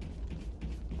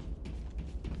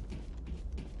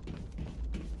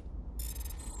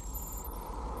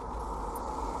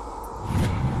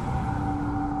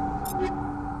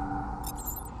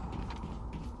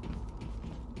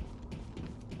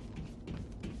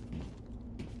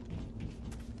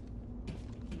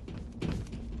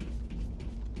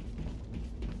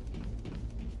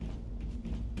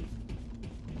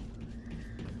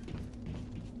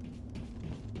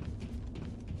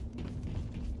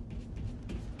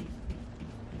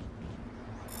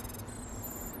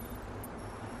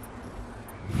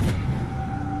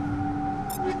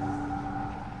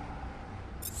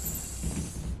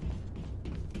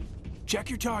 Check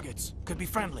your targets. Could be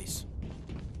friendlies.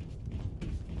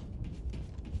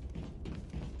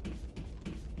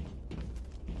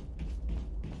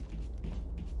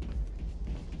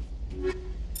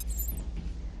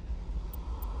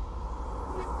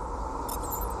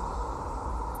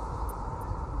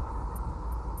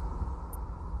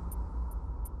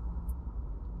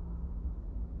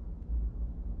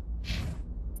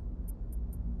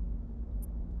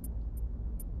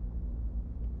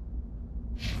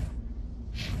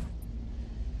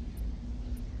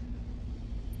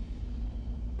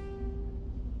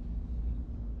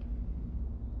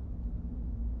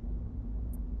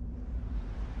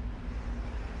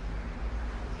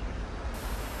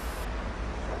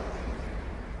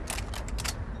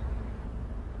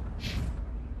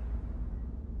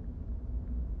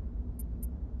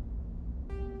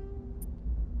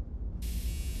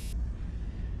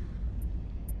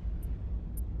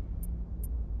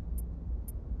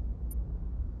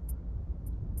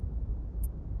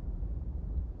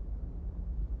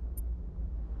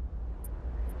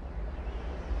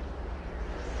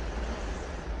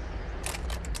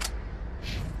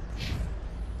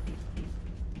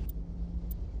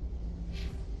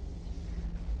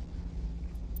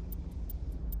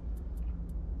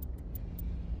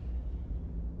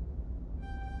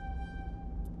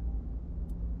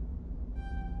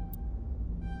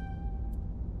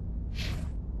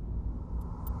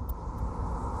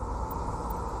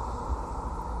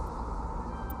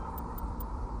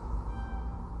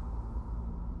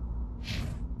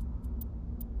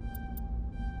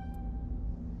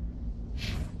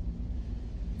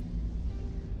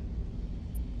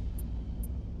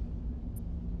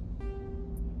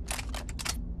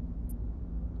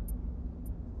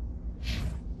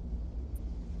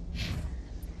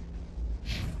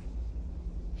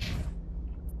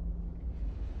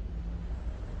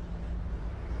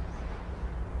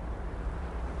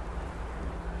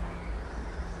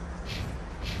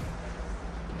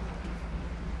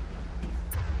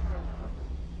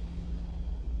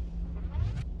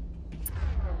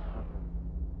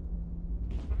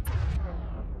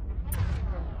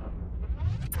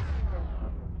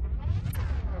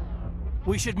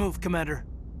 We should move, Commander.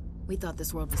 We thought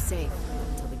this world was safe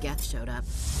until the Geth showed up.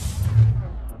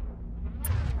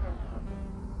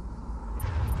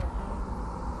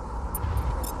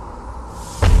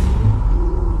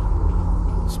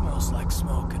 Smells like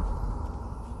smoke.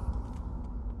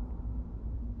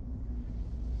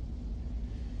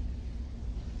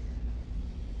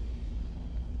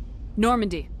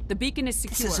 Normandy, the beacon is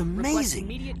secure. This is Request amazing.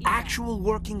 immediate evac. Actual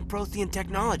working Prothean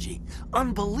technology.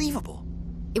 Unbelievable.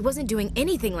 It wasn't doing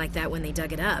anything like that when they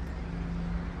dug it up.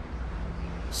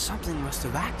 Something must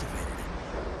have activated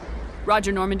it.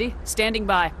 Roger, Normandy. Standing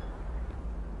by.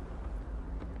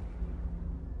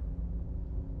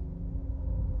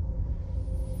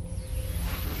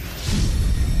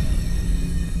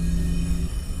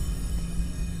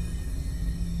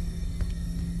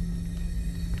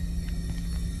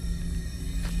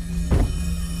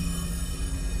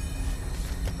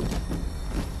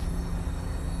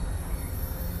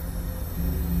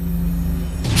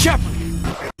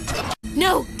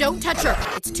 No, don't touch her.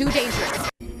 It's too dangerous.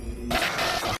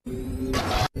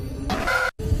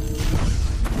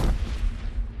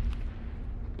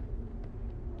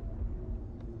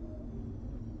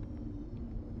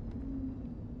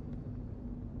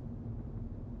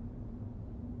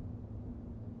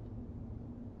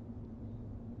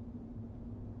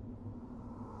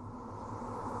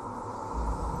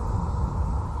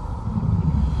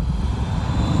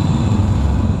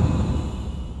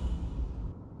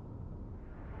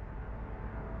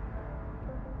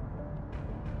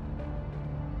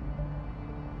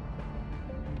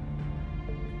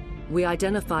 We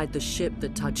identified the ship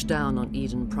that touched down on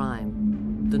Eden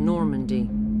Prime. The Normandy,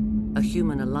 a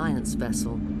human alliance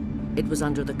vessel. It was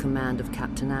under the command of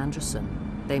Captain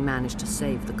Anderson. They managed to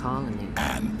save the colony.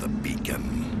 And the beacon.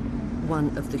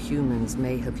 One of the humans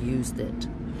may have used it.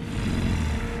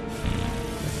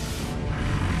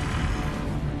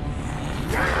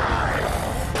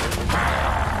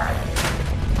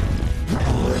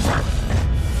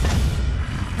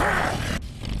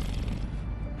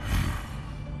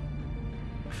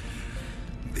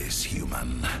 This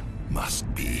human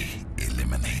must be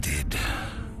eliminated.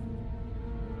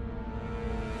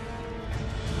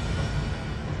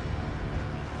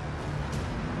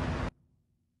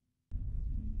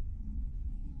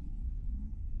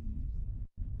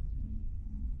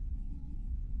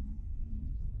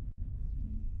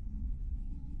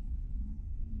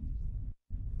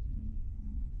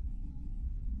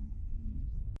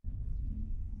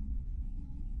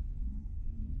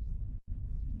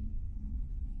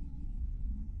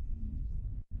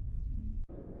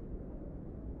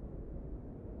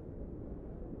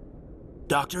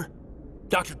 Doctor?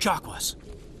 Dr. Chakwas.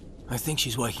 I think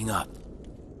she's waking up.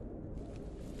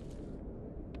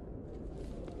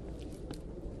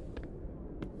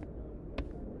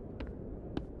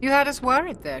 You had us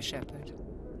worried there, Shepard.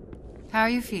 How are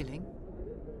you feeling?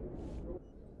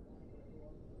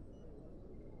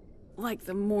 Like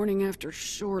the morning after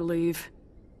shore leave.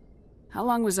 How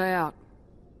long was I out?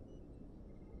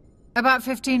 About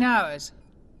 15 hours.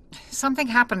 Something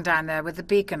happened down there with the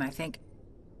beacon, I think.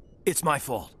 It's my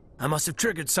fault. I must have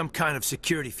triggered some kind of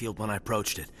security field when I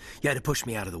approached it. You had to push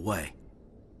me out of the way.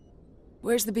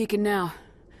 Where's the beacon now?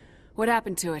 What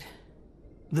happened to it?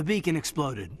 The beacon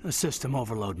exploded. A system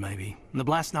overload, maybe. And the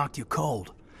blast knocked you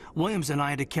cold. Williams and I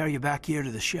had to carry you back here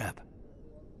to the ship.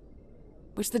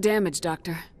 What's the damage,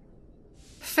 Doctor?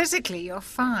 Physically, you're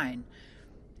fine.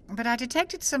 But I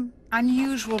detected some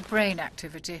unusual brain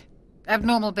activity.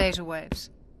 Abnormal beta waves.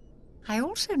 I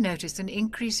also noticed an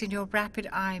increase in your rapid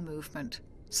eye movement.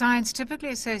 Signs typically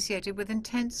associated with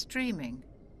intense dreaming.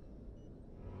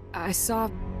 I saw...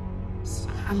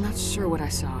 I'm not sure what I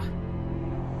saw.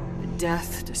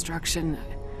 Death, destruction...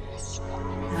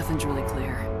 Nothing's really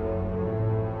clear.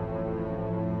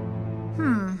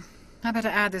 I better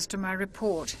add this to my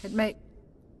report. It may...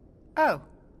 Oh,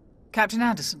 Captain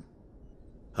Anderson.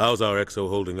 How's our XO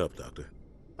holding up, Doctor?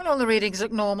 Well, all the readings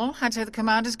look normal. I'd say the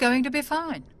commander's going to be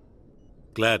fine.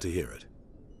 Glad to hear it.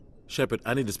 Shepard,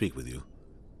 I need to speak with you.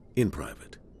 In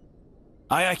private.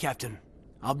 Aye, aye, Captain.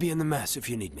 I'll be in the mess if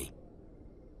you need me.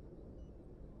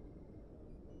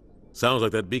 Sounds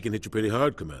like that beacon hit you pretty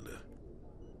hard, Commander.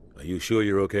 Are you sure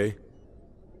you're okay?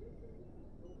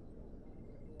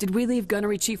 Did we leave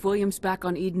Gunnery Chief Williams back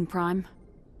on Eden Prime?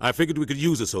 I figured we could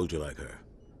use a soldier like her.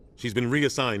 She's been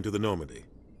reassigned to the Normandy.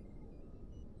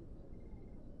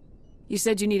 You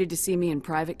said you needed to see me in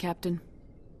private, Captain?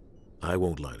 I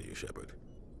won't lie to you, Shepard.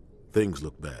 Things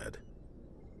look bad.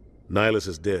 Nihilus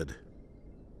is dead.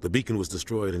 The beacon was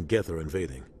destroyed and Geth are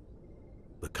invading.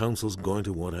 The Council's going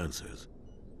to want answers.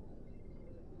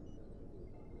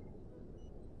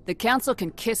 The Council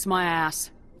can kiss my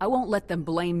ass. I won't let them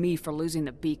blame me for losing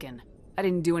the beacon. I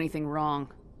didn't do anything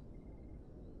wrong.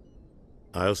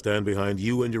 I'll stand behind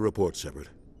you and your report, Shepard.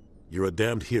 You're a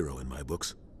damned hero in my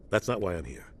books. That's not why I'm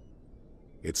here.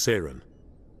 It's Saren,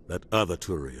 that other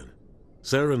Turian.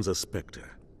 Saren's a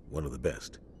Spectre, one of the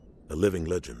best, a living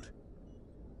legend.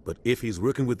 But if he's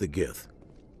working with the Gith,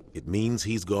 it means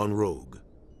he's gone rogue.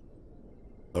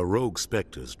 A rogue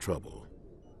Spectre's trouble.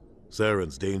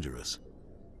 Saren's dangerous,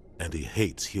 and he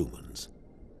hates humans.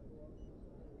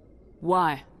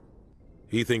 Why?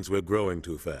 He thinks we're growing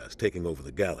too fast, taking over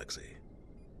the galaxy.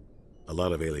 A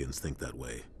lot of aliens think that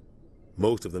way.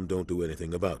 Most of them don't do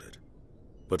anything about it.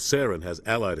 But Saren has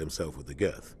allied himself with the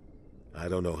Geth. I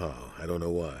don't know how, I don't know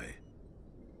why.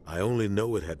 I only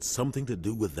know it had something to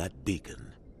do with that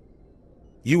beacon.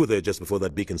 You were there just before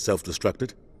that beacon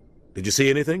self-destructed. Did you see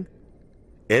anything?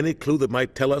 Any clue that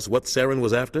might tell us what Saren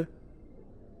was after?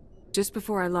 Just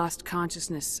before I lost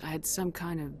consciousness, I had some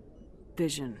kind of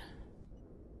vision.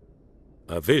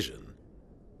 A vision?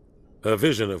 A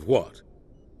vision of what?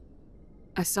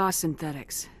 I saw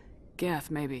synthetics. Geth,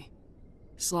 maybe.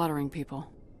 Slaughtering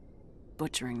people.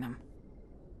 Butchering them.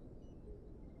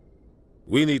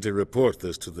 We need to report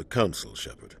this to the Council,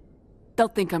 Shepard. They'll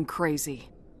think I'm crazy.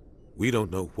 We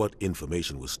don't know what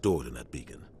information was stored in that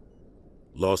beacon.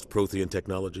 Lost Prothean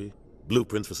technology?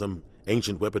 Blueprints for some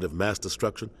ancient weapon of mass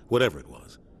destruction? Whatever it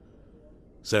was.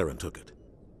 Saren took it.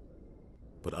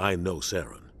 But I know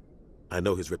Saren. I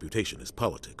know his reputation is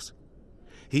politics.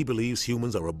 He believes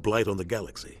humans are a blight on the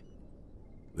galaxy.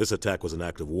 This attack was an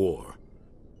act of war.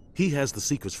 He has the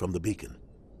secrets from the beacon.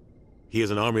 He has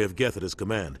an army of Geth at his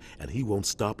command, and he won't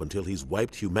stop until he's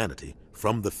wiped humanity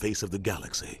from the face of the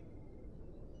galaxy.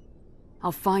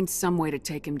 I'll find some way to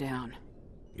take him down.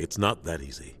 It's not that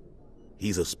easy.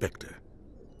 He's a Spectre.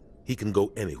 He can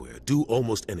go anywhere, do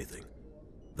almost anything.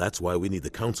 That's why we need the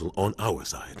Council on our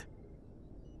side.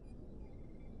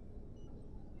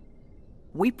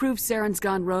 We prove Saren's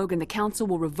gone rogue and the Council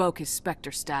will revoke his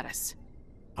Spectre status.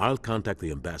 I'll contact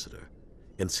the Ambassador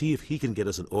and see if he can get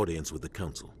us an audience with the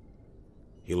Council.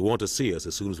 He'll want to see us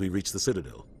as soon as we reach the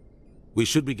Citadel. We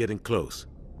should be getting close.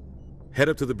 Head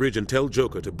up to the bridge and tell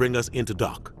Joker to bring us into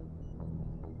dock.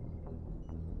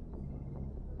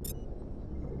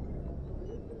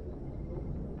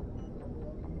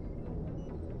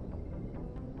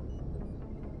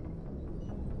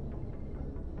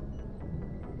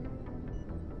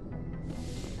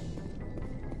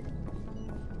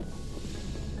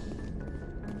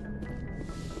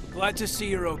 Glad to see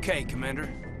you're okay, Commander.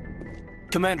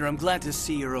 Commander, I'm glad to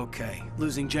see you're okay.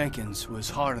 Losing Jenkins was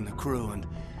hard on the crew, and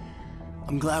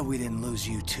I'm glad we didn't lose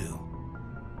you too.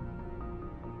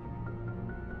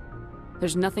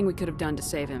 There's nothing we could have done to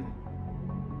save him.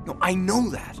 No, I know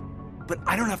that, but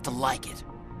I don't have to like it.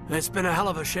 It's been a hell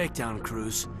of a shakedown,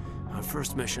 Cruz. Our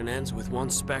first mission ends with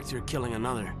one Spectre killing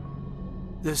another.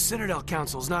 The Citadel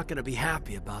Council's not gonna be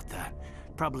happy about that.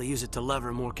 Probably use it to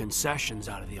lever more concessions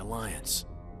out of the Alliance.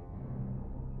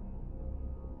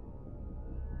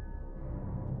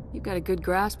 You've got a good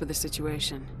grasp of the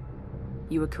situation.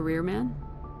 You a career man?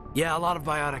 Yeah, a lot of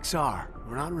biotics are.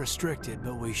 We're not restricted,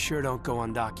 but we sure don't go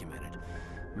undocumented.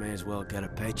 May as well get a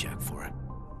paycheck for it.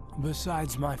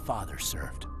 Besides, my father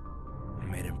served. I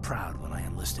made him proud when I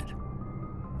enlisted.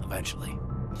 Eventually.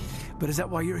 But is that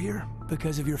why you're here?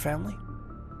 Because of your family?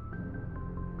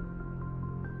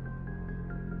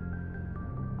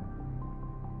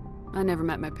 I never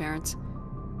met my parents.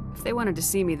 If they wanted to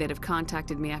see me, they'd have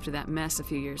contacted me after that mess a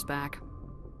few years back.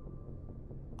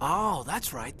 Oh,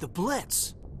 that's right, the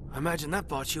Blitz. I imagine that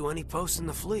bought you any post in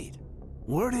the fleet.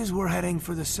 Word is we're heading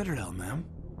for the Citadel, ma'am.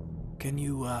 Can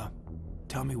you,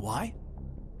 tell me why?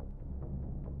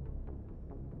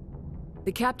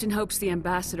 The captain hopes the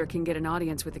Ambassador can get an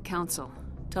audience with the Council.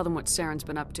 Tell them what Saren's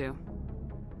been up to.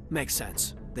 Makes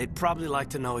sense. They'd probably like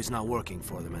to know he's not working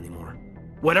for them anymore.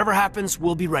 Whatever happens,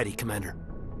 we'll be ready, Commander.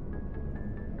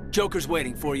 Joker's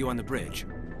waiting for you on the bridge.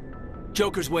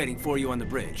 Joker's waiting for you on the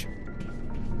bridge.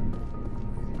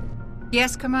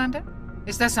 Yes, Commander?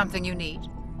 Is there something you need?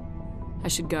 I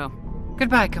should go.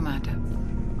 Goodbye, Commander.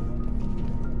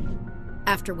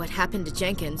 After what happened to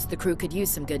Jenkins, the crew could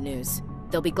use some good news.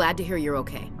 They'll be glad to hear you're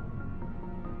okay.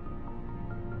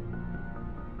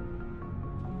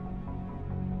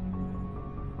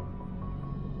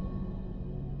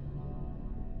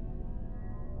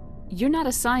 You're not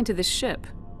assigned to this ship.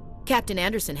 Captain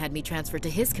Anderson had me transferred to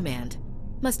his command.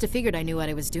 Must have figured I knew what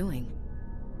I was doing.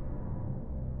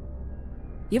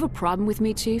 You have a problem with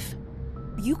me, Chief?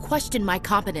 You questioned my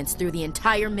competence through the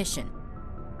entire mission.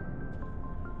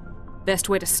 Best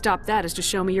way to stop that is to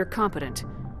show me you're competent.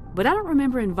 but I don't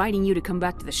remember inviting you to come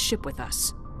back to the ship with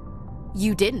us.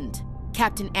 You didn't.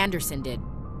 Captain Anderson did.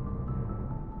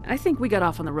 I think we got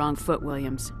off on the wrong foot,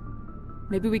 Williams.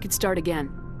 Maybe we could start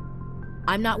again.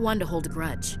 I'm not one to hold a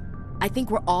grudge. I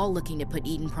think we're all looking to put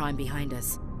Eden Prime behind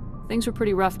us. Things were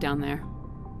pretty rough down there.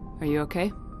 Are you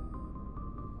okay?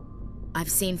 I've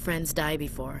seen friends die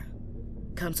before.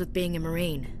 Comes with being a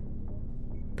Marine.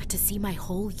 But to see my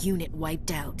whole unit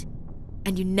wiped out,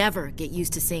 and you never get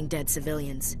used to seeing dead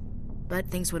civilians. But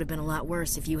things would have been a lot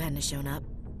worse if you hadn't shown up.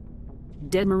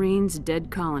 Dead Marines, dead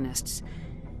colonists.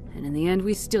 And in the end,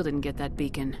 we still didn't get that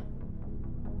beacon.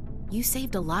 You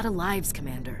saved a lot of lives,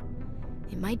 Commander.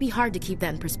 It might be hard to keep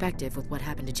that in perspective with what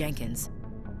happened to Jenkins.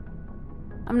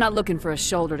 I'm not looking for a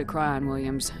shoulder to cry on,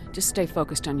 Williams. Just stay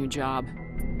focused on your job.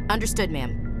 Understood,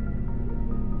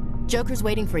 ma'am. Joker's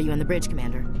waiting for you on the bridge,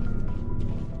 Commander.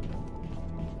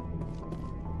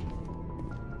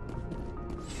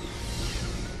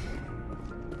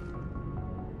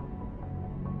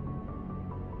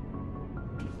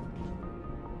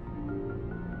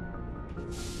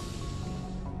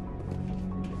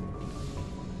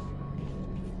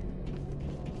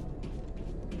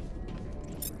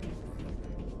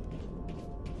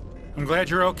 I'm glad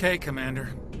you're okay, Commander.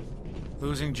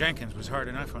 Losing Jenkins was hard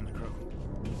enough on the crew.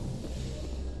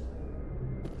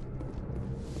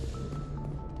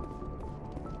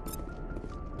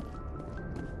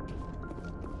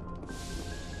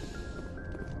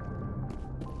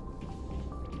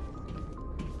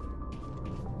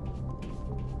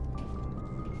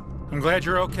 I'm glad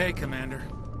you're okay, Commander.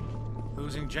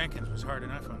 Losing Jenkins was hard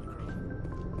enough on the crew.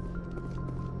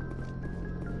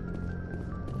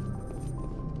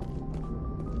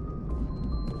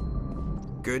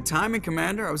 Good timing,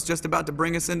 Commander. I was just about to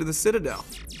bring us into the Citadel.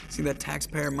 See that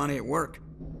taxpayer money at work.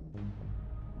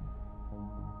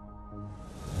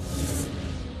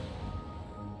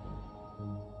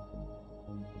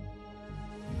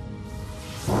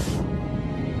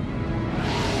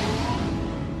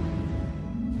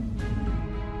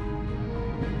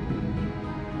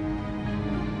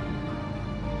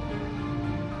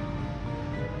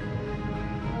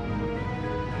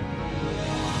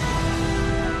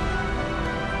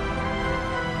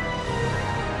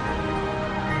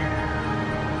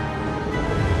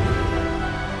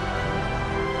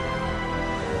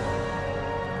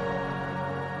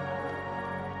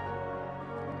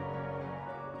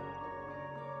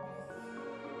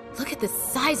 Look at the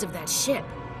size of that ship.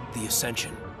 The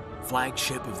Ascension,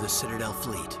 flagship of the Citadel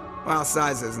fleet. Well,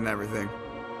 size isn't everything.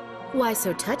 Why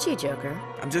so touchy, Joker?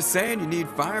 I'm just saying you need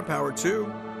firepower,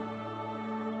 too.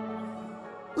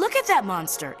 Look at that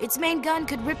monster. Its main gun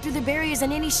could rip through the barriers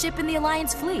in any ship in the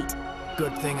Alliance fleet.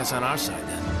 Good thing it's on our side,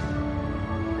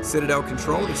 then. Citadel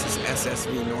Control, this is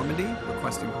SSV Normandy,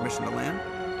 requesting permission to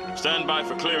land. Stand by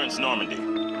for clearance, Normandy.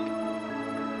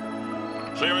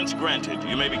 Clearance granted.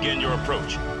 You may begin your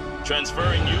approach.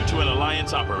 Transferring you to an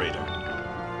Alliance operator.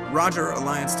 Roger,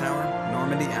 Alliance Tower.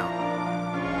 Normandy out.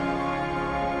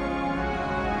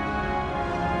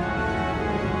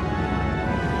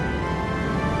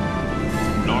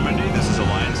 Normandy, this is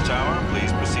Alliance Tower.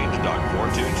 Please proceed to Dock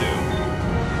 422.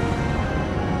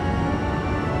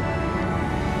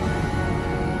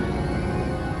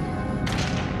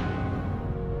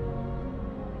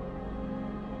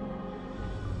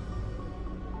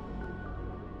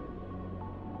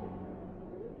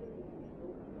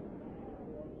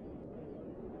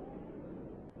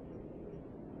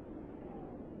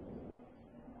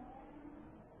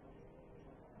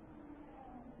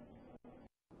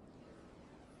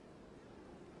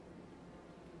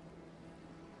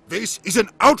 This is an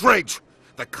outrage!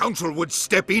 The Council would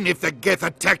step in if the Geth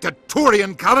attacked a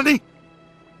Turian colony?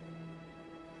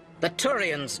 The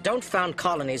Turians don't found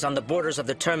colonies on the borders of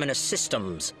the Terminus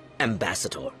systems,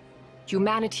 Ambassador.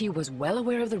 Humanity was well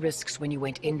aware of the risks when you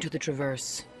went into the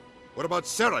Traverse. What about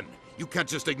Saren? You can't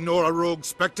just ignore a rogue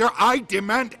Spectre. I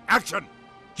demand action!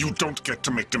 You don't get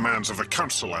to make demands of the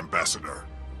Council, Ambassador.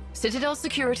 Citadel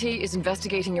Security is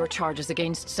investigating your charges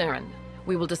against Saren.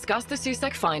 We will discuss the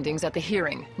CSEC findings at the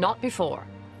hearing, not before.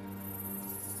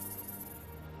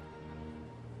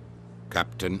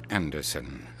 Captain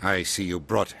Anderson, I see you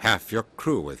brought half your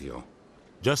crew with you.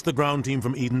 Just the ground team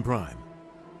from Eden Prime,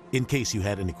 in case you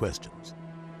had any questions.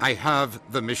 I have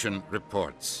the mission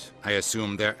reports. I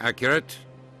assume they're accurate?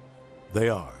 They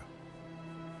are.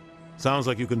 Sounds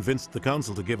like you convinced the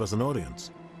Council to give us an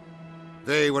audience.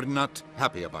 They were not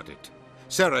happy about it.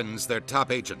 Saren's their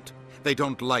top agent. They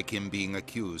don't like him being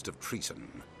accused of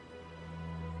treason.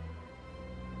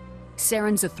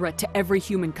 Saren's a threat to every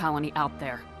human colony out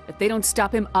there. If they don't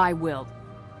stop him, I will.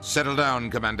 Settle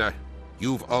down, Commander.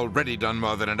 You've already done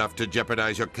more than enough to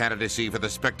jeopardize your candidacy for the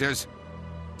Spectres.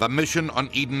 The mission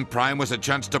on Eden Prime was a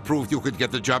chance to prove you could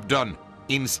get the job done.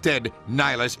 Instead,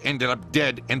 Nihilus ended up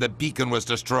dead and the beacon was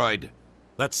destroyed.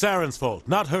 That's Saren's fault,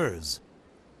 not hers.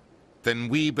 Then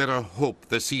we better hope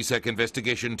the CSEC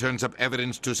investigation turns up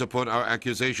evidence to support our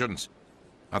accusations.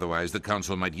 Otherwise, the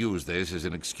Council might use this as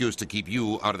an excuse to keep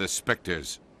you out of the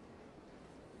Spectres.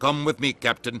 Come with me,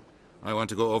 Captain. I want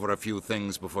to go over a few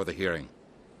things before the hearing.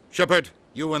 Shepard,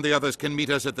 you and the others can meet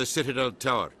us at the Citadel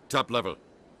Tower, top level.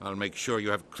 I'll make sure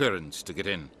you have clearance to get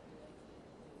in.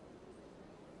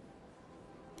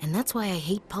 And that's why I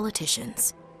hate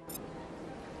politicians.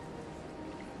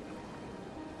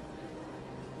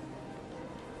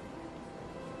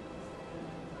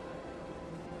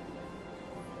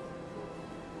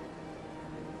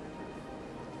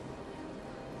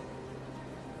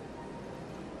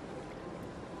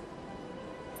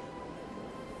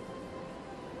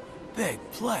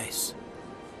 Big place.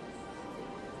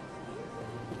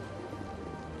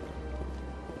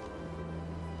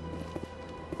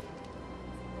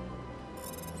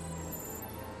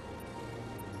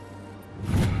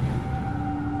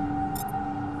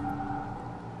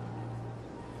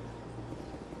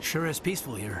 Sure is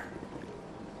peaceful here.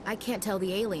 I can't tell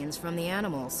the aliens from the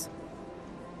animals.